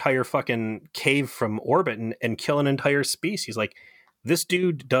nuke that entire fucking cave from orbit and kill an entire species. Like, this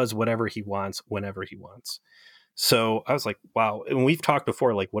dude does whatever he wants, whenever he wants. So I was like, wow. And we've talked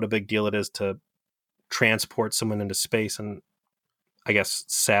before, like, what a big deal it is to transport someone into space. And I guess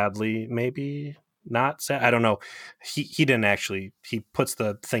sadly, maybe not sad. I don't know. He didn't actually. He puts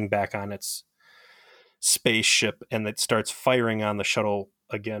the thing back on its spaceship and it starts firing on the shuttle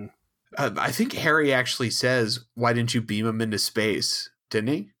again. I think Harry actually says, "Why didn't you beam him into space?"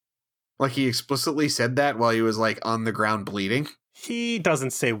 Didn't he? Like he explicitly said that while he was like on the ground bleeding. He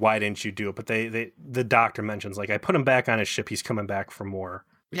doesn't say why didn't you do it, but the doctor mentions like I put him back on his ship. He's coming back for more.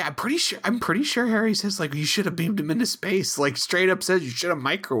 Yeah, I'm pretty sure Harry says like you should have beamed him into space. Like straight up says you should have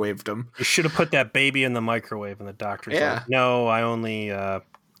microwaved him. You should have put that baby in the microwave. And the doctor's like, no, I only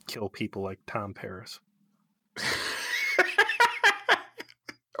kill people like Tom Paris.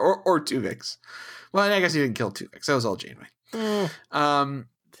 or Tuvix. Well, I guess he didn't kill Tuvix. That was all Janeway.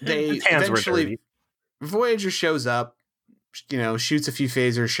 They eventually Voyager shows up, shoots a few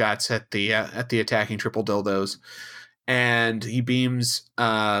phaser shots at the attacking triple dildos, and he beams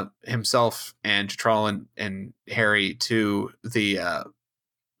himself and T'Trol and Harry to the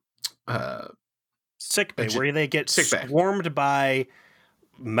sick bay, where they get swarmed by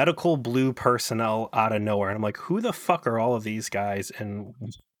medical blue personnel out of nowhere. And I'm like, who the fuck are all of these guys? And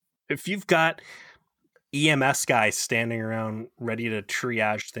if you've got EMS guys standing around ready to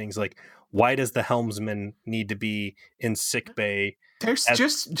triage things, like why does the helmsman need to be in sick bay? There's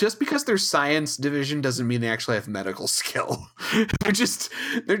just because their science division doesn't mean they actually have medical skill. they're just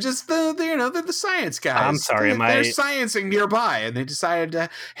they're the science guys. I'm sorry, they're sciencing nearby and they decided to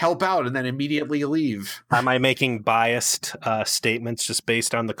help out and then immediately leave. Am I making biased statements just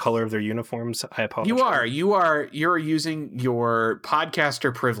based on the color of their uniforms? I apologize. You're using your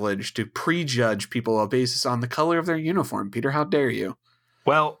podcaster privilege to prejudge people on basis on the color of their uniform. Peter, how dare you?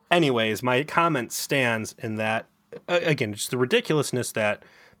 Well, anyways, my comment stands in that. Again, just the ridiculousness that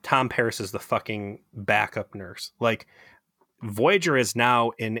Tom Paris is the fucking backup nurse. Like, Voyager is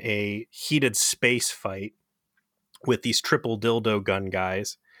now in a heated space fight with these triple dildo gun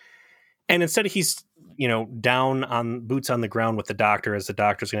guys. And instead he's, down on boots on the ground with the doctor, as the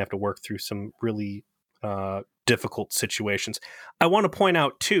doctor's going to have to work through some really difficult situations. I want to point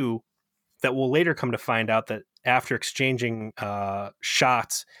out, too, that we'll later come to find out that after exchanging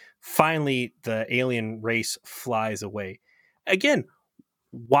shots, finally, the alien race flies away. Again,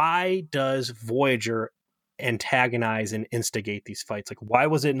 why does Voyager antagonize and instigate these fights? Like, why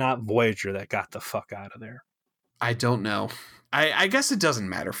was it not Voyager that got the fuck out of there? I don't know. I guess it doesn't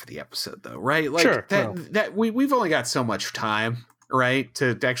matter for the episode, though, right? Like sure, that we've only got so much time, right,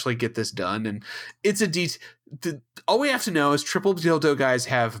 to actually get this done, and it's all we have to know is triple dildo guys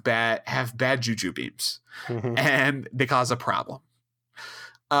have bad juju beams, and they cause a problem.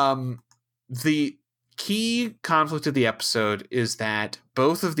 The key conflict of the episode is that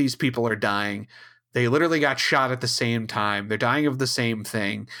both of these people are dying. They literally got shot at the same time. They're dying of the same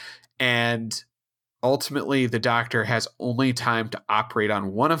thing. And ultimately the doctor has only time to operate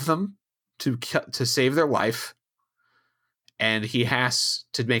on one of them to save their life. And he has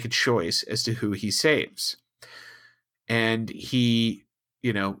to make a choice as to who he saves. And he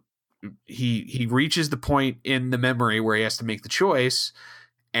reaches the point in the memory where he has to make the choice.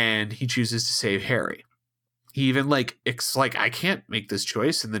 And he chooses to save Harry. He even it's like, I can't make this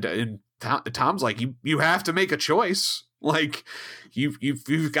choice. And Tom's like, you have to make a choice. Like you've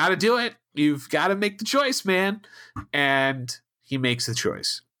got to do it. You've got to make the choice, man. And he makes the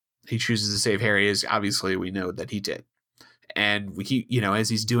choice. He chooses to save Harry, as obviously we know that he did. And he, as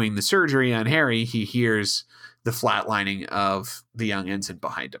he's doing the surgery on Harry, he hears the flatlining of the young ensign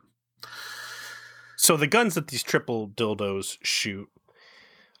behind him. So the guns that these triple dildos shoot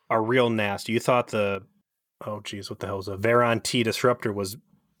are real nasty. You thought what the hell is a Veron T disruptor was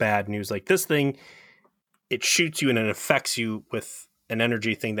bad news. Like this thing, it shoots you and it affects you with an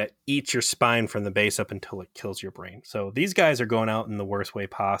energy thing that eats your spine from the base up until it kills your brain. So these guys are going out in the worst way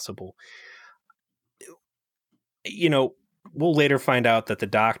possible. We'll later find out that the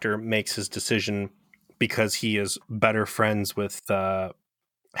doctor makes his decision because he is better friends with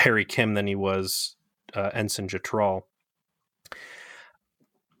Harry Kim than he was Ensign T'Trol.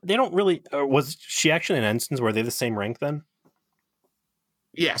 They don't really... was she actually an ensign? Were they the same rank then?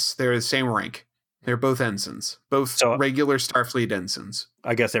 Yes, they're the same rank. They're both ensigns. Both regular Starfleet ensigns.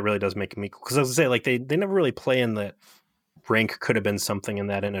 I guess that really does make them equal. Because I was going to say, they never really play in the rank could have been something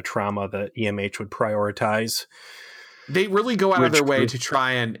in a trauma that EMH would prioritize. They really go out of their way to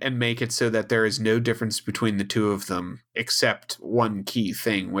try and make it so that there is no difference between the two of them except one key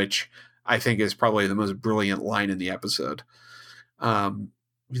thing, which I think is probably the most brilliant line in the episode.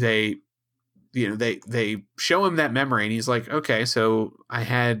 They show him that memory and he's like, okay, so I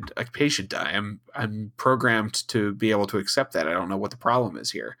had a patient die. I'm programmed to be able to accept that. I don't know what the problem is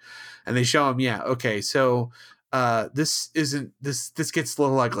here. And they show him, yeah, okay, so this gets a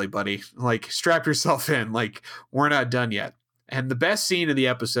little ugly, buddy. Like, strap yourself in. Like, we're not done yet. And the best scene of the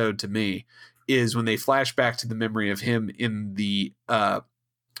episode to me is when they flash back to the memory of him in the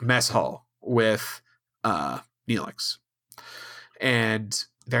mess hall with Neelix, and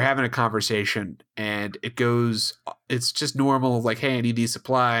they're having a conversation, and it's just normal, like, hey, I need these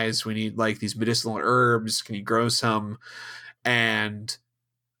supplies, we need like these medicinal herbs, can you grow some? And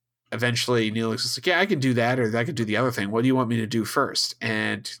eventually Neelix is like, yeah, I can do that, or I can do the other thing, what do you want me to do first?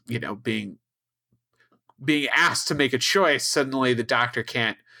 And being asked to make a choice, suddenly the doctor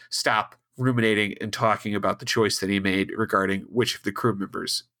can't stop ruminating and talking about the choice that he made regarding which of the crew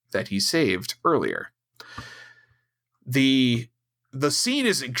members that he saved earlier. The scene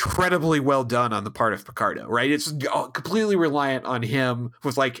is incredibly well done on the part of Picardo, right? It's completely reliant on him,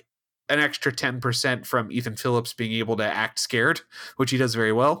 with like an extra 10% from Ethan Phillips being able to act scared, which he does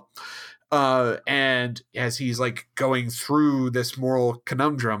very well. And as he's like going through this moral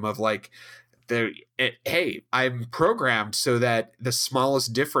conundrum of like, hey, I'm programmed so that the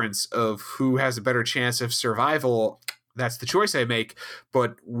smallest difference of who has a better chance of survival, that's the choice I make.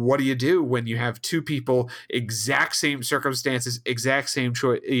 But what do you do when you have two people, exact same circumstances, exact same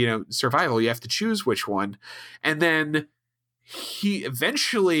choice, survival? You have to choose which one. And then he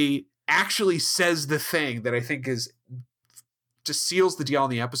eventually actually says the thing that I think just seals the deal on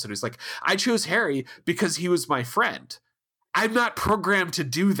the episode. He's like, I chose Harry because he was my friend. I'm not programmed to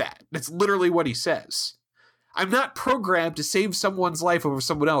do that. That's literally what he says. I'm not programmed to save someone's life over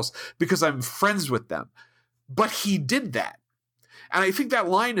someone else because I'm friends with them. But he did that. And I think that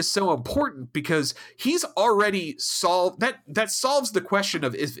line is so important because he's already solved that solves the question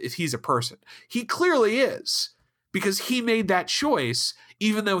of if he's a person. He clearly is, because he made that choice,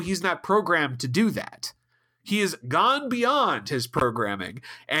 even though he's not programmed to do that. He has gone beyond his programming,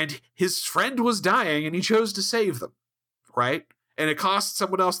 and his friend was dying and he chose to save them, right? And it cost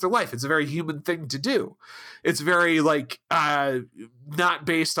someone else their life. It's a very human thing to do. It's very like not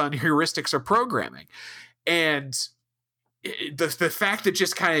based on heuristics or programming. And the fact that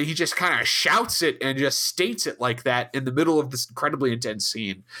he just kind of shouts it and just states it like that in the middle of this incredibly intense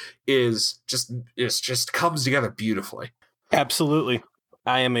scene is just comes together beautifully. Absolutely.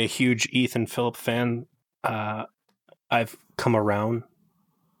 I am a huge Ethan Phillip fan. I've come around.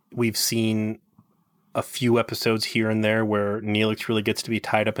 We've seen a few episodes here and there where Neelix really gets to be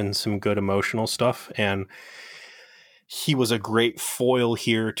tied up in some good emotional stuff, and he was a great foil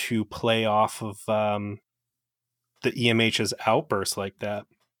here to play off of the EMH's outburst like that.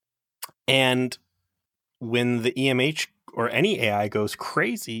 And when the EMH or any AI goes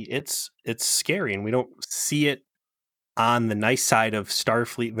crazy, it's scary, and we don't see it on the nice side of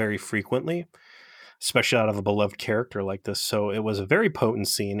Starfleet very frequently, especially out of a beloved character like this. So it was a very potent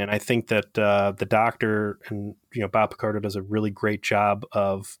scene, and I think that the Doctor and Bob Picardo does a really great job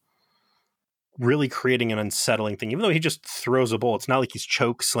of really creating an unsettling thing. Even though he just throws a bowl, it's not like he's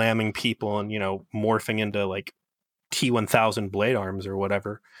choke slamming people and morphing into like T-1000 blade arms or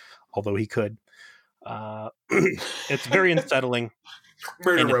whatever, although he could. It's very unsettling.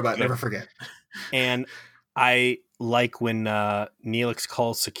 Murder robot, never forget. And I like when Neelix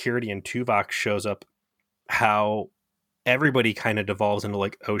calls security and Tuvok shows up, how everybody kind of devolves into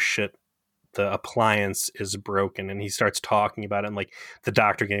like, oh shit, the appliance is broken, and he starts talking about it, and like the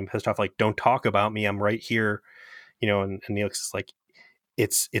Doctor getting pissed off, like, don't talk about me, I'm right here, and Neelix is like,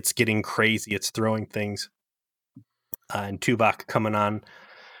 it's getting crazy, it's throwing things. And Tuvok coming on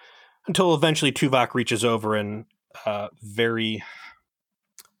until eventually Tuvok reaches over and very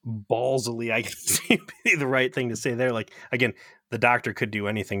ballsily, I guess would be the right thing to say there. Like, again, the Doctor could do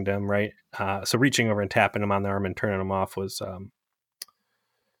anything to him, right? So reaching over and tapping him on the arm and turning him off was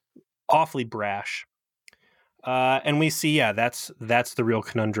awfully brash. And we see, that's the real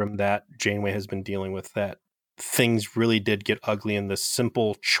conundrum that Janeway has been dealing with, that things really did get ugly in this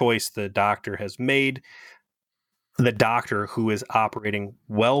simple choice the Doctor has made. The Doctor, who is operating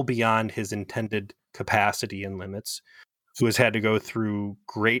well beyond his intended capacity and limits, who has had to go through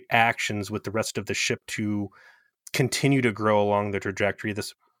great actions with the rest of the ship to continue to grow along the trajectory.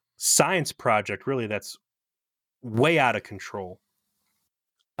 This science project, really, that's way out of control.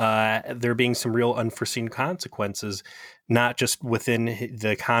 There being some real unforeseen consequences, not just within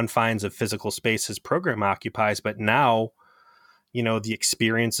the confines of physical space his program occupies, but now, the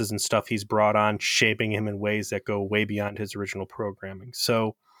experiences and stuff he's brought on, shaping him in ways that go way beyond his original programming.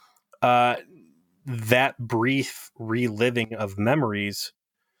 So that brief reliving of memories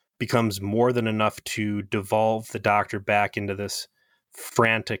becomes more than enough to devolve the Doctor back into this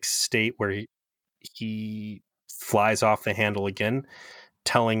frantic state where he flies off the handle again,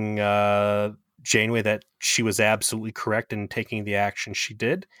 telling Janeway that she was absolutely correct in taking the action she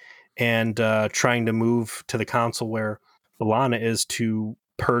did, and trying to move to the council where B'Elanna is to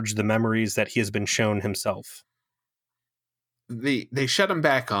purge the memories that he has been shown himself. They shut him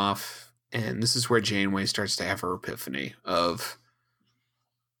back off, and this is where Janeway starts to have her epiphany of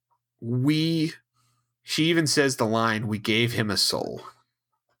she even says the line, "We gave him a soul,"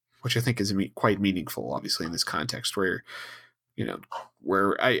 which I think is quite meaningful, obviously, in this context where,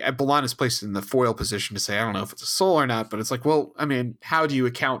 where B'Elanna's placed in the foil position to say, I don't know if it's a soul or not, but it's like, well, I mean, how do you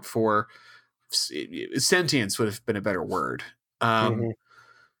account for sentience would have been a better word.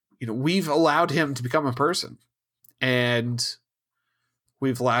 We've allowed him to become a person, and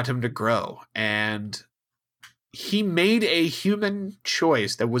we've allowed him to grow, and he made a human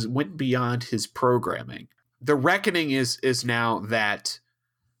choice that went beyond his programming. The reckoning is now that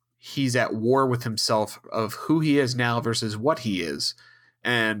he's at war with himself of who he is now versus what he is.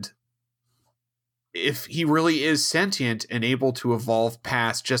 And if he really is sentient and able to evolve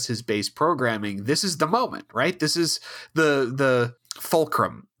past just his base programming, this is the moment, right? This is the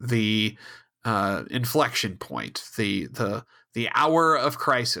fulcrum, the inflection point, the hour of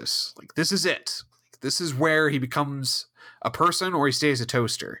crisis. Like, this is it. This is where he becomes a person or he stays a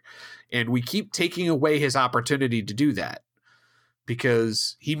toaster. And we keep taking away his opportunity to do that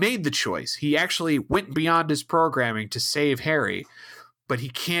because he made the choice. He actually went beyond his programming to save Harry, but he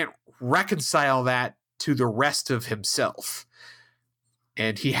can't reconcile that to the rest of himself.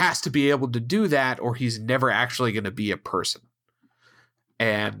 And he has to be able to do that or he's never actually going to be a person.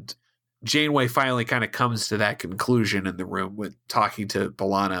 And Janeway finally kind of comes to that conclusion in the room with talking to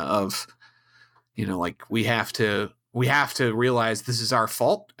B'Elanna of, like, we have to realize this is our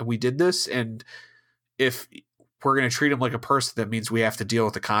fault and we did this. And if we're going to treat him like a person, that means we have to deal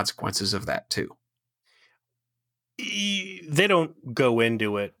with the consequences of that too. They don't go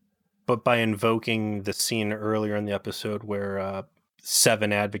into it, but by invoking the scene earlier in the episode where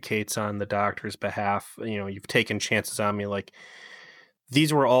Seven advocates on the Doctor's behalf, you've taken chances on me, like,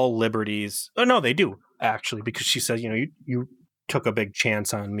 these were all liberties. Oh, no, they do, actually, because she says, you took a big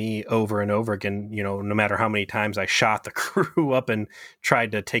chance on me over and over again, no matter how many times I shot the crew up and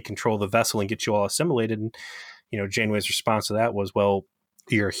tried to take control of the vessel and get you all assimilated. And, Janeway's response to that was, well,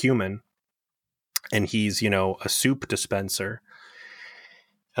 you're a human and he's, a soup dispenser.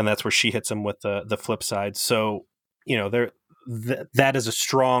 And that's where she hits him with the flip side. So, that is a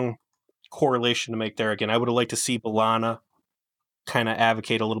strong correlation to make there. Again, I would have liked to see B'Elanna kind of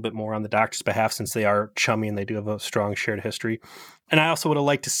advocate a little bit more on the Doctor's behalf since they are chummy and they do have a strong shared history. And I also would have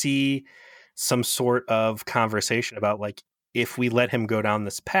liked to see some sort of conversation about, like, if we let him go down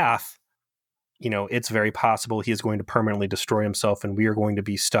this path, it's very possible he is going to permanently destroy himself and we are going to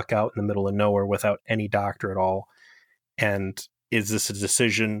be stuck out in the middle of nowhere without any Doctor at all. And is this a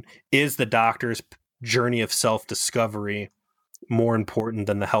decision? Is the Doctor's journey of self-discovery more important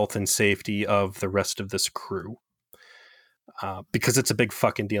than the health and safety of the rest of this crew? Because it's a big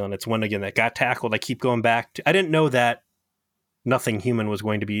fucking deal, and it's one, again, that got tackled. I keep going back to, I didn't know that Nothing Human was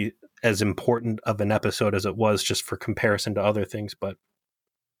going to be as important of an episode as it was, just for comparison to other things. But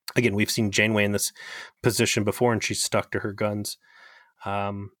again, we've seen Janeway in this position before, and she's stuck to her guns.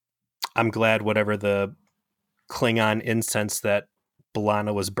 I'm glad whatever the Klingon incense that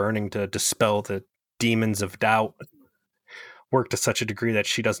B'Elanna was burning to dispel the demons of doubt worked to such a degree that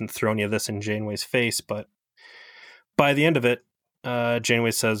she doesn't throw any of this in Janeway's face. But by the end of it,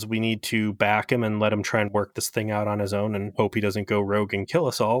 Janeway says we need to back him and let him try and work this thing out on his own and hope he doesn't go rogue and kill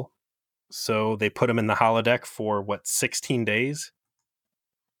us all. So they put him in the holodeck for, 16 days?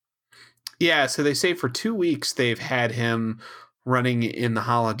 Yeah, so they say for 2 weeks they've had him running in the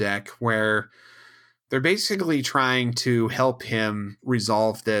holodeck, where they're basically trying to help him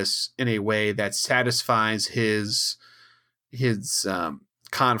resolve this in a way that satisfies his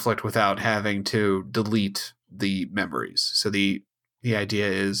conflict without having to delete the memories. So the idea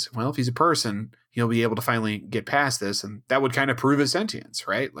is, well, if he's a person, he'll be able to finally get past this, and that would kind of prove his sentience,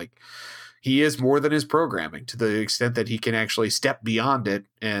 right? Like, he is more than his programming, to the extent that he can actually step beyond it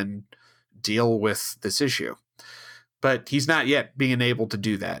and deal with this issue. But he's not yet being able to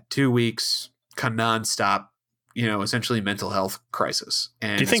do that. 2 weeks, nonstop, essentially mental health crisis.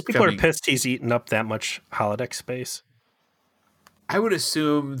 And do you think people are pissed he's eaten up that much holodeck space? I would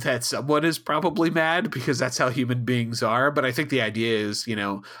assume that someone is probably mad, because that's how human beings are. But I think the idea is,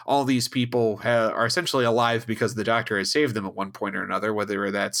 all these people are essentially alive because the Doctor has saved them at one point or another, whether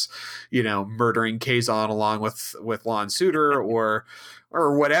that's, murdering Kazon along with Lon Suter or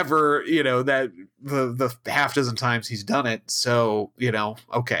whatever, that the half dozen times he's done it. So,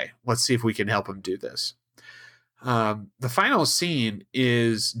 okay, let's see if we can help him do this. The final scene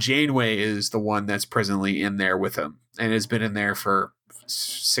is Janeway is the one that's presently in there with him and has been in there for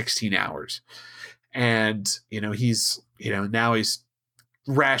 16 hours. And, now he's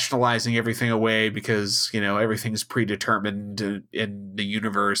rationalizing everything away because, everything's predetermined in the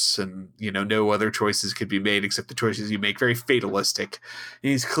universe and, no other choices could be made except the choices you make, very fatalistic.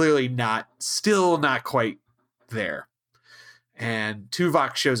 And he's clearly still not quite there. And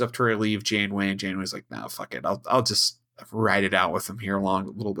Tuvok shows up to relieve Janeway, and Janeway's like, "No, fuck it. I'll just ride it out with him here a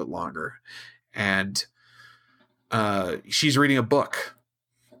little bit longer." And she's reading a book,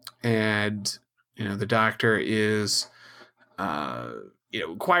 and the doctor is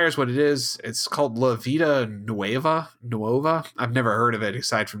inquires what it is. It's called La Vida Nueva. I've never heard of it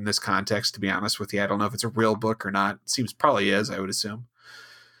aside from this context, to be honest with you. I don't know if it's a real book or not. It seems probably is, I would assume.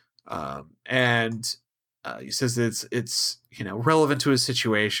 And he says that it's relevant to his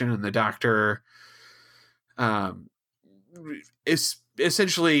situation, and the doctor is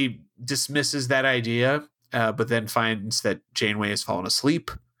essentially dismisses that idea, but then finds that Janeway has fallen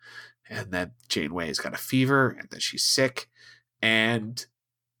asleep, and that Janeway has got a fever, and that she's sick, and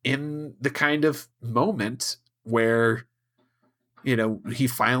in the kind of moment where he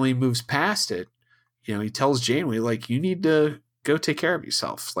finally moves past it, he tells Janeway, like, you need to go take care of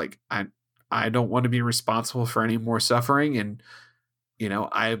yourself. Like, I don't want to be responsible for any more suffering. And,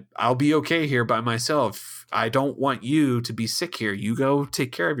 I'll be okay here by myself. I don't want you to be sick here. You go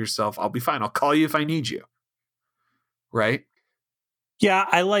take care of yourself. I'll be fine. I'll call you if I need you. Right? Yeah,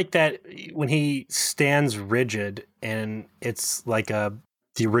 I like that when he stands rigid and it's like the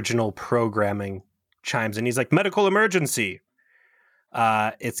original programming chimes in. He's like, medical emergency.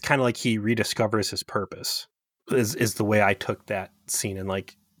 It's kind of like he rediscovers his purpose is the way I took that scene, and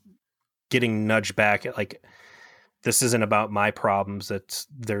like getting nudged back at like, this isn't about my problems.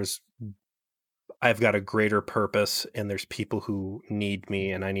 I've got a greater purpose, and there's people who need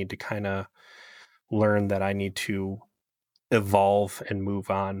me, and I need to kind of learn that I need to evolve and move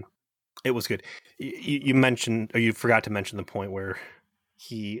on. It was good. You mentioned, or you forgot to mention the point where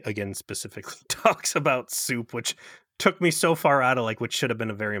he again specifically talks about soup, which took me so far out of like, which should have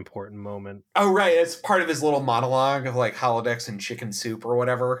been a very important moment. Oh, right. It's part of his little monologue of like holodecks and chicken soup or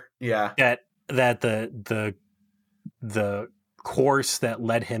whatever. Yeah. That the course that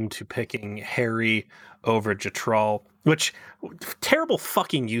led him to picking Harry over Jatral, which terrible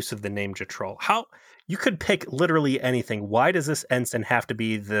fucking use of the name Jatral. How you could pick literally anything. Why does this ensign have to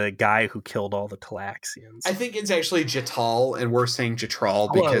be the guy who killed all the Talaxians? I think it's actually Jatal, and we're saying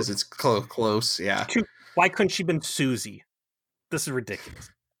Jatral because it's close. Yeah. Why couldn't she been Susie? This is ridiculous.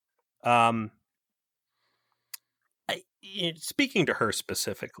 Speaking to her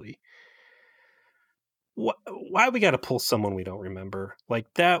specifically, why we got to pull someone we don't remember?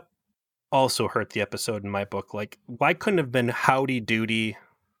 Like, that also hurt the episode in my book. Like, why couldn't have been Howdy Doody?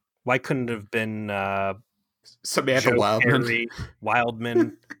 Why couldn't have been Samantha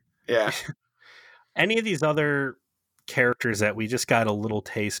Wildman? Yeah. Any of these other characters that we just got a little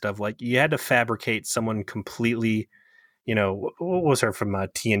taste of. Like, you had to fabricate someone completely, what was her from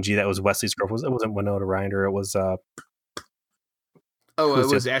TNG that was Wesley's girlfriend? It wasn't Winona Ryder. It was it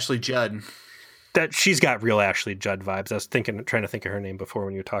was Ashley Judd. That she's got real Ashley Judd vibes. I was trying to think of her name before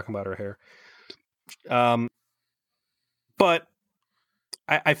when you were talking about her hair. But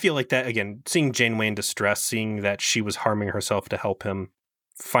I feel like that, again, seeing Janeway in distress, seeing that she was harming herself to help him,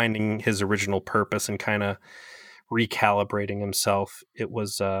 finding his original purpose and kind of recalibrating himself. It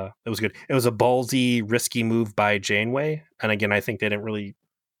was good. It was a ballsy, risky move by Janeway. And again, I think they didn't really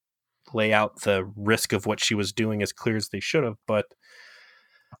lay out the risk of what she was doing as clear as they should have, but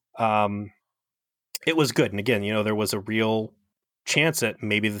it was good. And again, there was a real chance that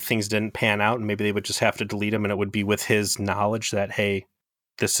maybe the things didn't pan out and maybe they would just have to delete him, and it would be with his knowledge that, hey,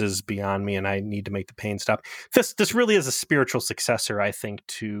 this is beyond me and I need to make the pain stop. This really is a spiritual successor, I think,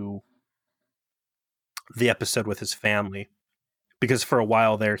 to the episode with his family, because for a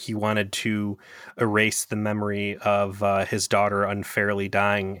while there he wanted to erase the memory of his daughter unfairly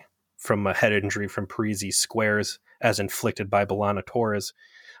dying from a head injury from Parisi Squares as inflicted by B'Elanna Torres.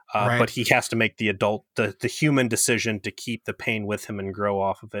 Right. But he has to make the human decision to keep the pain with him and grow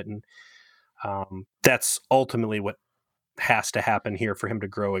off of it. And that's ultimately what has to happen here for him to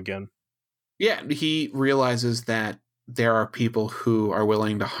grow again. Yeah, he realizes that there are people who are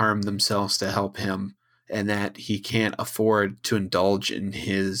willing to harm themselves to help him, and that he can't afford to indulge in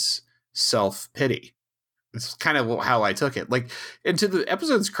his self-pity. It's kind of how I took it. Like, and to the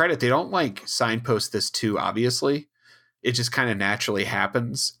episode's credit, they don't like signpost this too obviously. It just kind of naturally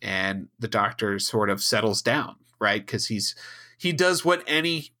happens, and the doctor sort of settles down, right? Because he's he does what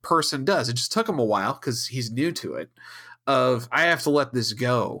any person does. It just took him a while because he's new to it. I have to let this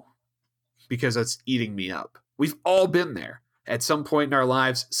go because it's eating me up. We've all been there at some point in our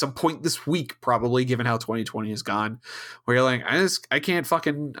lives, some point this week, probably, given how 2020 has gone, where you're like, I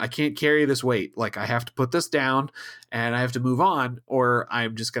can't carry this weight. Like, I have to put this down and I have to move on, or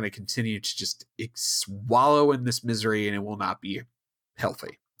I'm just going to continue to just wallow in this misery and it will not be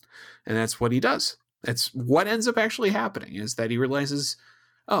healthy. And that's what he does. That's what ends up actually happening, is that he realizes,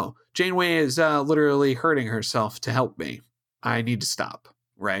 oh, Janeway is literally hurting herself to help me. I need to stop,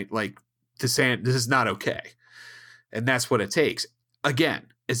 right? Like, this is not okay. And that's what it takes. Again,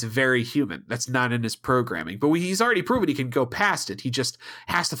 it's very human. That's not in his programming. But he's already proven he can go past it. He just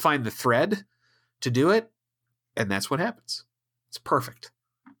has to find the thread to do it. And that's what happens. It's perfect.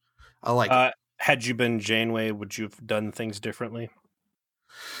 I like it. Had you been Janeway, would you have done things differently?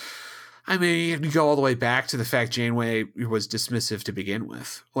 I mean, you go all the way back to the fact Janeway was dismissive to begin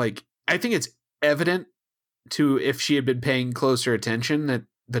with. Like, I think it's evident if she had been paying closer attention that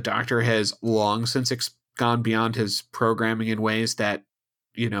the Doctor has long since gone beyond his programming in ways that,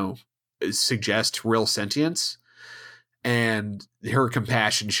 suggest real sentience. And her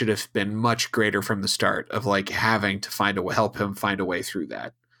compassion should have been much greater from the start, of like having to help him find a way through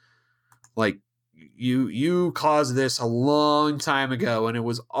that. Like, you caused this a long time ago, and it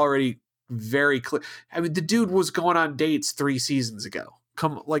was already very clear. I mean, the dude was going on dates 3 seasons ago.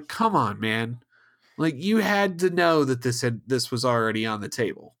 Come on, man. Like, you had to know that this was already on the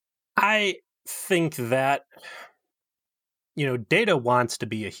table. I think that, Data wants to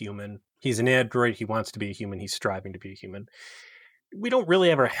be a human. He's an android. He wants to be a human. He's striving to be a human. We don't really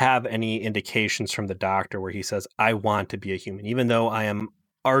ever have any indications from the Doctor where he says, I want to be a human. Even though I am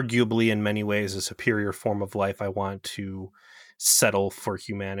arguably in many ways a superior form of life, I want to settle for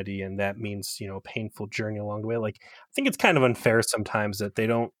humanity. And that means, a painful journey along the way. Like, I think it's kind of unfair sometimes that they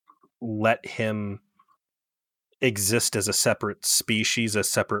don't let him exist as a separate species, a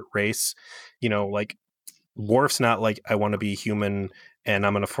separate race. Like, Worf's not like, I want to be human and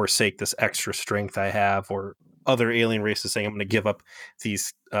I'm going to forsake this extra strength I have, or other alien races saying I'm going to give up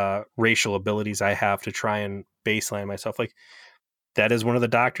these racial abilities I have to try and baseline myself. Like, that is one of the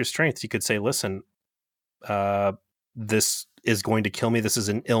Doctor's strengths. You could say, listen, this is going to kill me. This is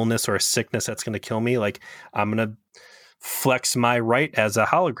an illness or a sickness that's going to kill me. Like, I'm going to flex my right as a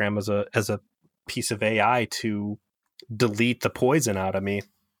hologram, as a piece of AI to delete the poison out of me.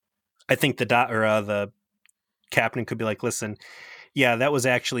 I think the captain could be like, listen, yeah, that was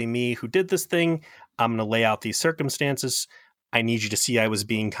actually me who did this thing. I'm going to lay out these circumstances. I need you to see I was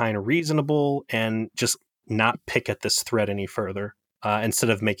being kind of reasonable and just not pick at this thread any further, instead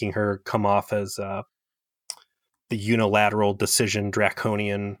of making her come off as the unilateral decision,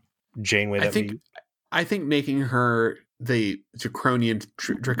 draconian Janeway. I think making her the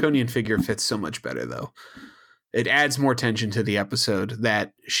draconian figure fits so much better, though. It adds more tension to the episode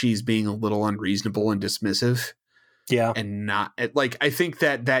that she's being a little unreasonable and dismissive. Yeah. And not like, I think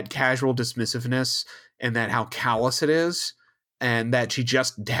that casual dismissiveness and that how callous it is, and that she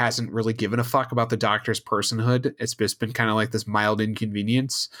just hasn't really given a fuck about the Doctor's personhood. It's just been kind of like this mild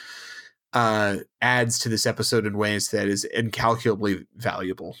inconvenience, adds to this episode in ways that is incalculably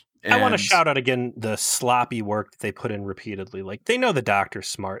valuable. I want to shout out again the sloppy work that they put in repeatedly. Like, they know the Doctor's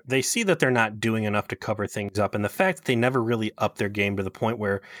smart. They see that they're not doing enough to cover things up. And the fact that they never really up their game to the point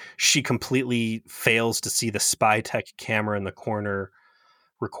where she completely fails to see the spy tech camera in the corner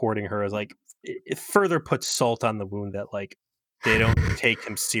recording her is like, it further puts salt on the wound that, like, they don't take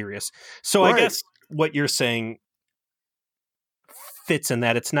him serious. So right. I guess what you're saying fits in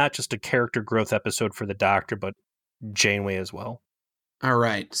that it's not just a character growth episode for the Doctor, but Janeway as well. All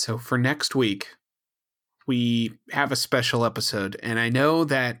right. So for next week, we have a special episode. And I know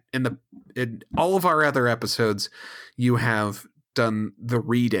that in all of our other episodes, you have done the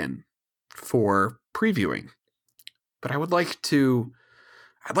read-in for previewing. But I'd like to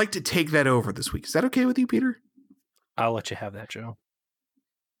take that over this week. Is that okay with you, Peter? I'll let you have that, Joe.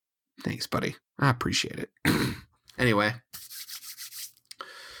 Thanks, buddy. I appreciate it. Anyway.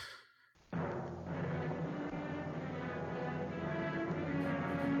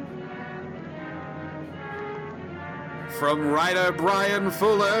 From writer Brian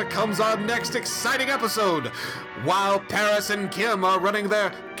Fuller comes our next exciting episode. While Paris and Kim are running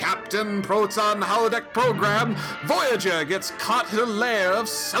their Captain Proton holodeck program, Voyager gets caught in a layer of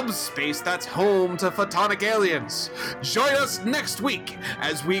subspace that's home to photonic aliens. Join us next week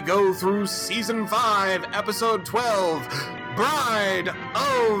as we go through Season 5, Episode 12, Bride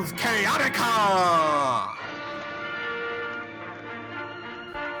of Chaotica!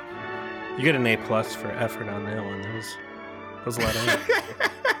 You get an A+ for effort on that one. That was That was a lot of energy.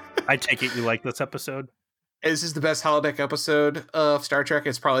 I take it you like this episode? This is the best holodeck episode of Star Trek.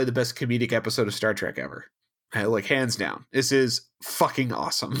 It's probably the best comedic episode of Star Trek ever. Like, hands down. This is fucking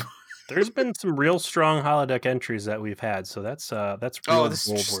awesome. There's been some real strong holodeck entries that we've had, so that's real.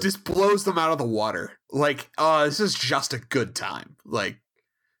 This blows them out of the water. Like, this is just a good time. Like,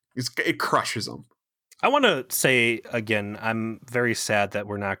 it crushes them. I want to say again, I'm very sad that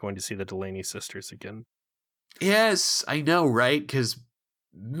we're not going to see the Delaney sisters again. Yes, I know, right? Because,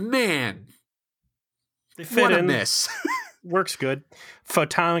 man, they fit what a in. miss. Works good.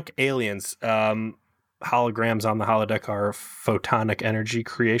 Photonic aliens. Holograms on the holodeck are photonic energy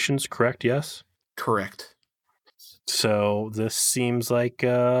creations, correct? Yes? Correct. So this seems like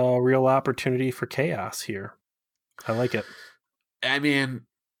a real opportunity for chaos here. I like it. I mean,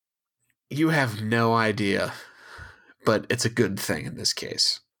 you have no idea, but it's a good thing in this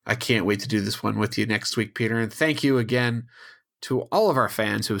case. I can't wait to do this one with you next week, Peter. And thank you again to all of our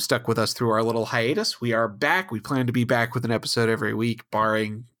fans who have stuck with us through our little hiatus. We are back. We plan to be back with an episode every week,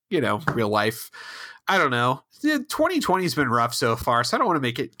 barring, real life. I don't know. 2020 has been rough so far, so I don't want to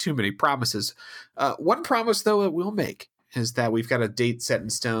make it too many promises. One promise, though, it will make is that we've got a date set in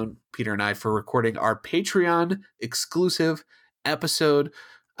stone, Peter and I, for recording our Patreon exclusive episode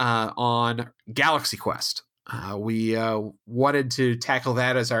on Galaxy Quest. We wanted to tackle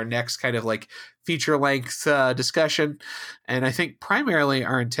that as our next kind of like feature-length discussion, and I think primarily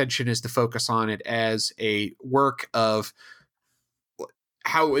our intention is to focus on it as a work of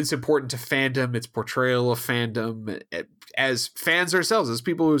how it's important to fandom, its portrayal of fandom, as fans ourselves, as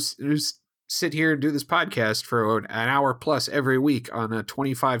people who sit here and do this podcast for an hour plus every week on a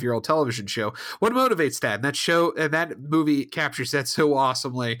 25-year-old television show. What motivates that? And that show and that movie captures that so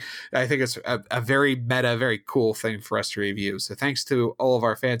awesomely. I think it's a very meta, very cool thing for us to review. So thanks to all of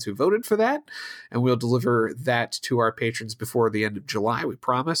our fans who voted for that. And we'll deliver that to our patrons before the end of July. We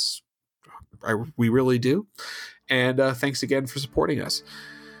promise. We really do. And thanks again for supporting us.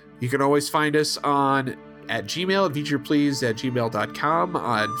 You can always find us at Gmail at VeedYourPlease@gmail.com,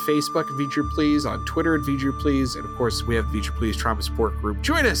 on Facebook at VeedYourPlease, on Twitter at VeedYourPlease, and of course we have the Veed Your Please Trauma Support Group.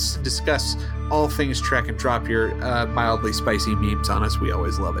 Join us and discuss all things Trek and drop your mildly spicy memes on us. We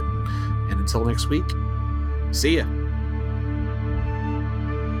always love it. And until next week, see ya.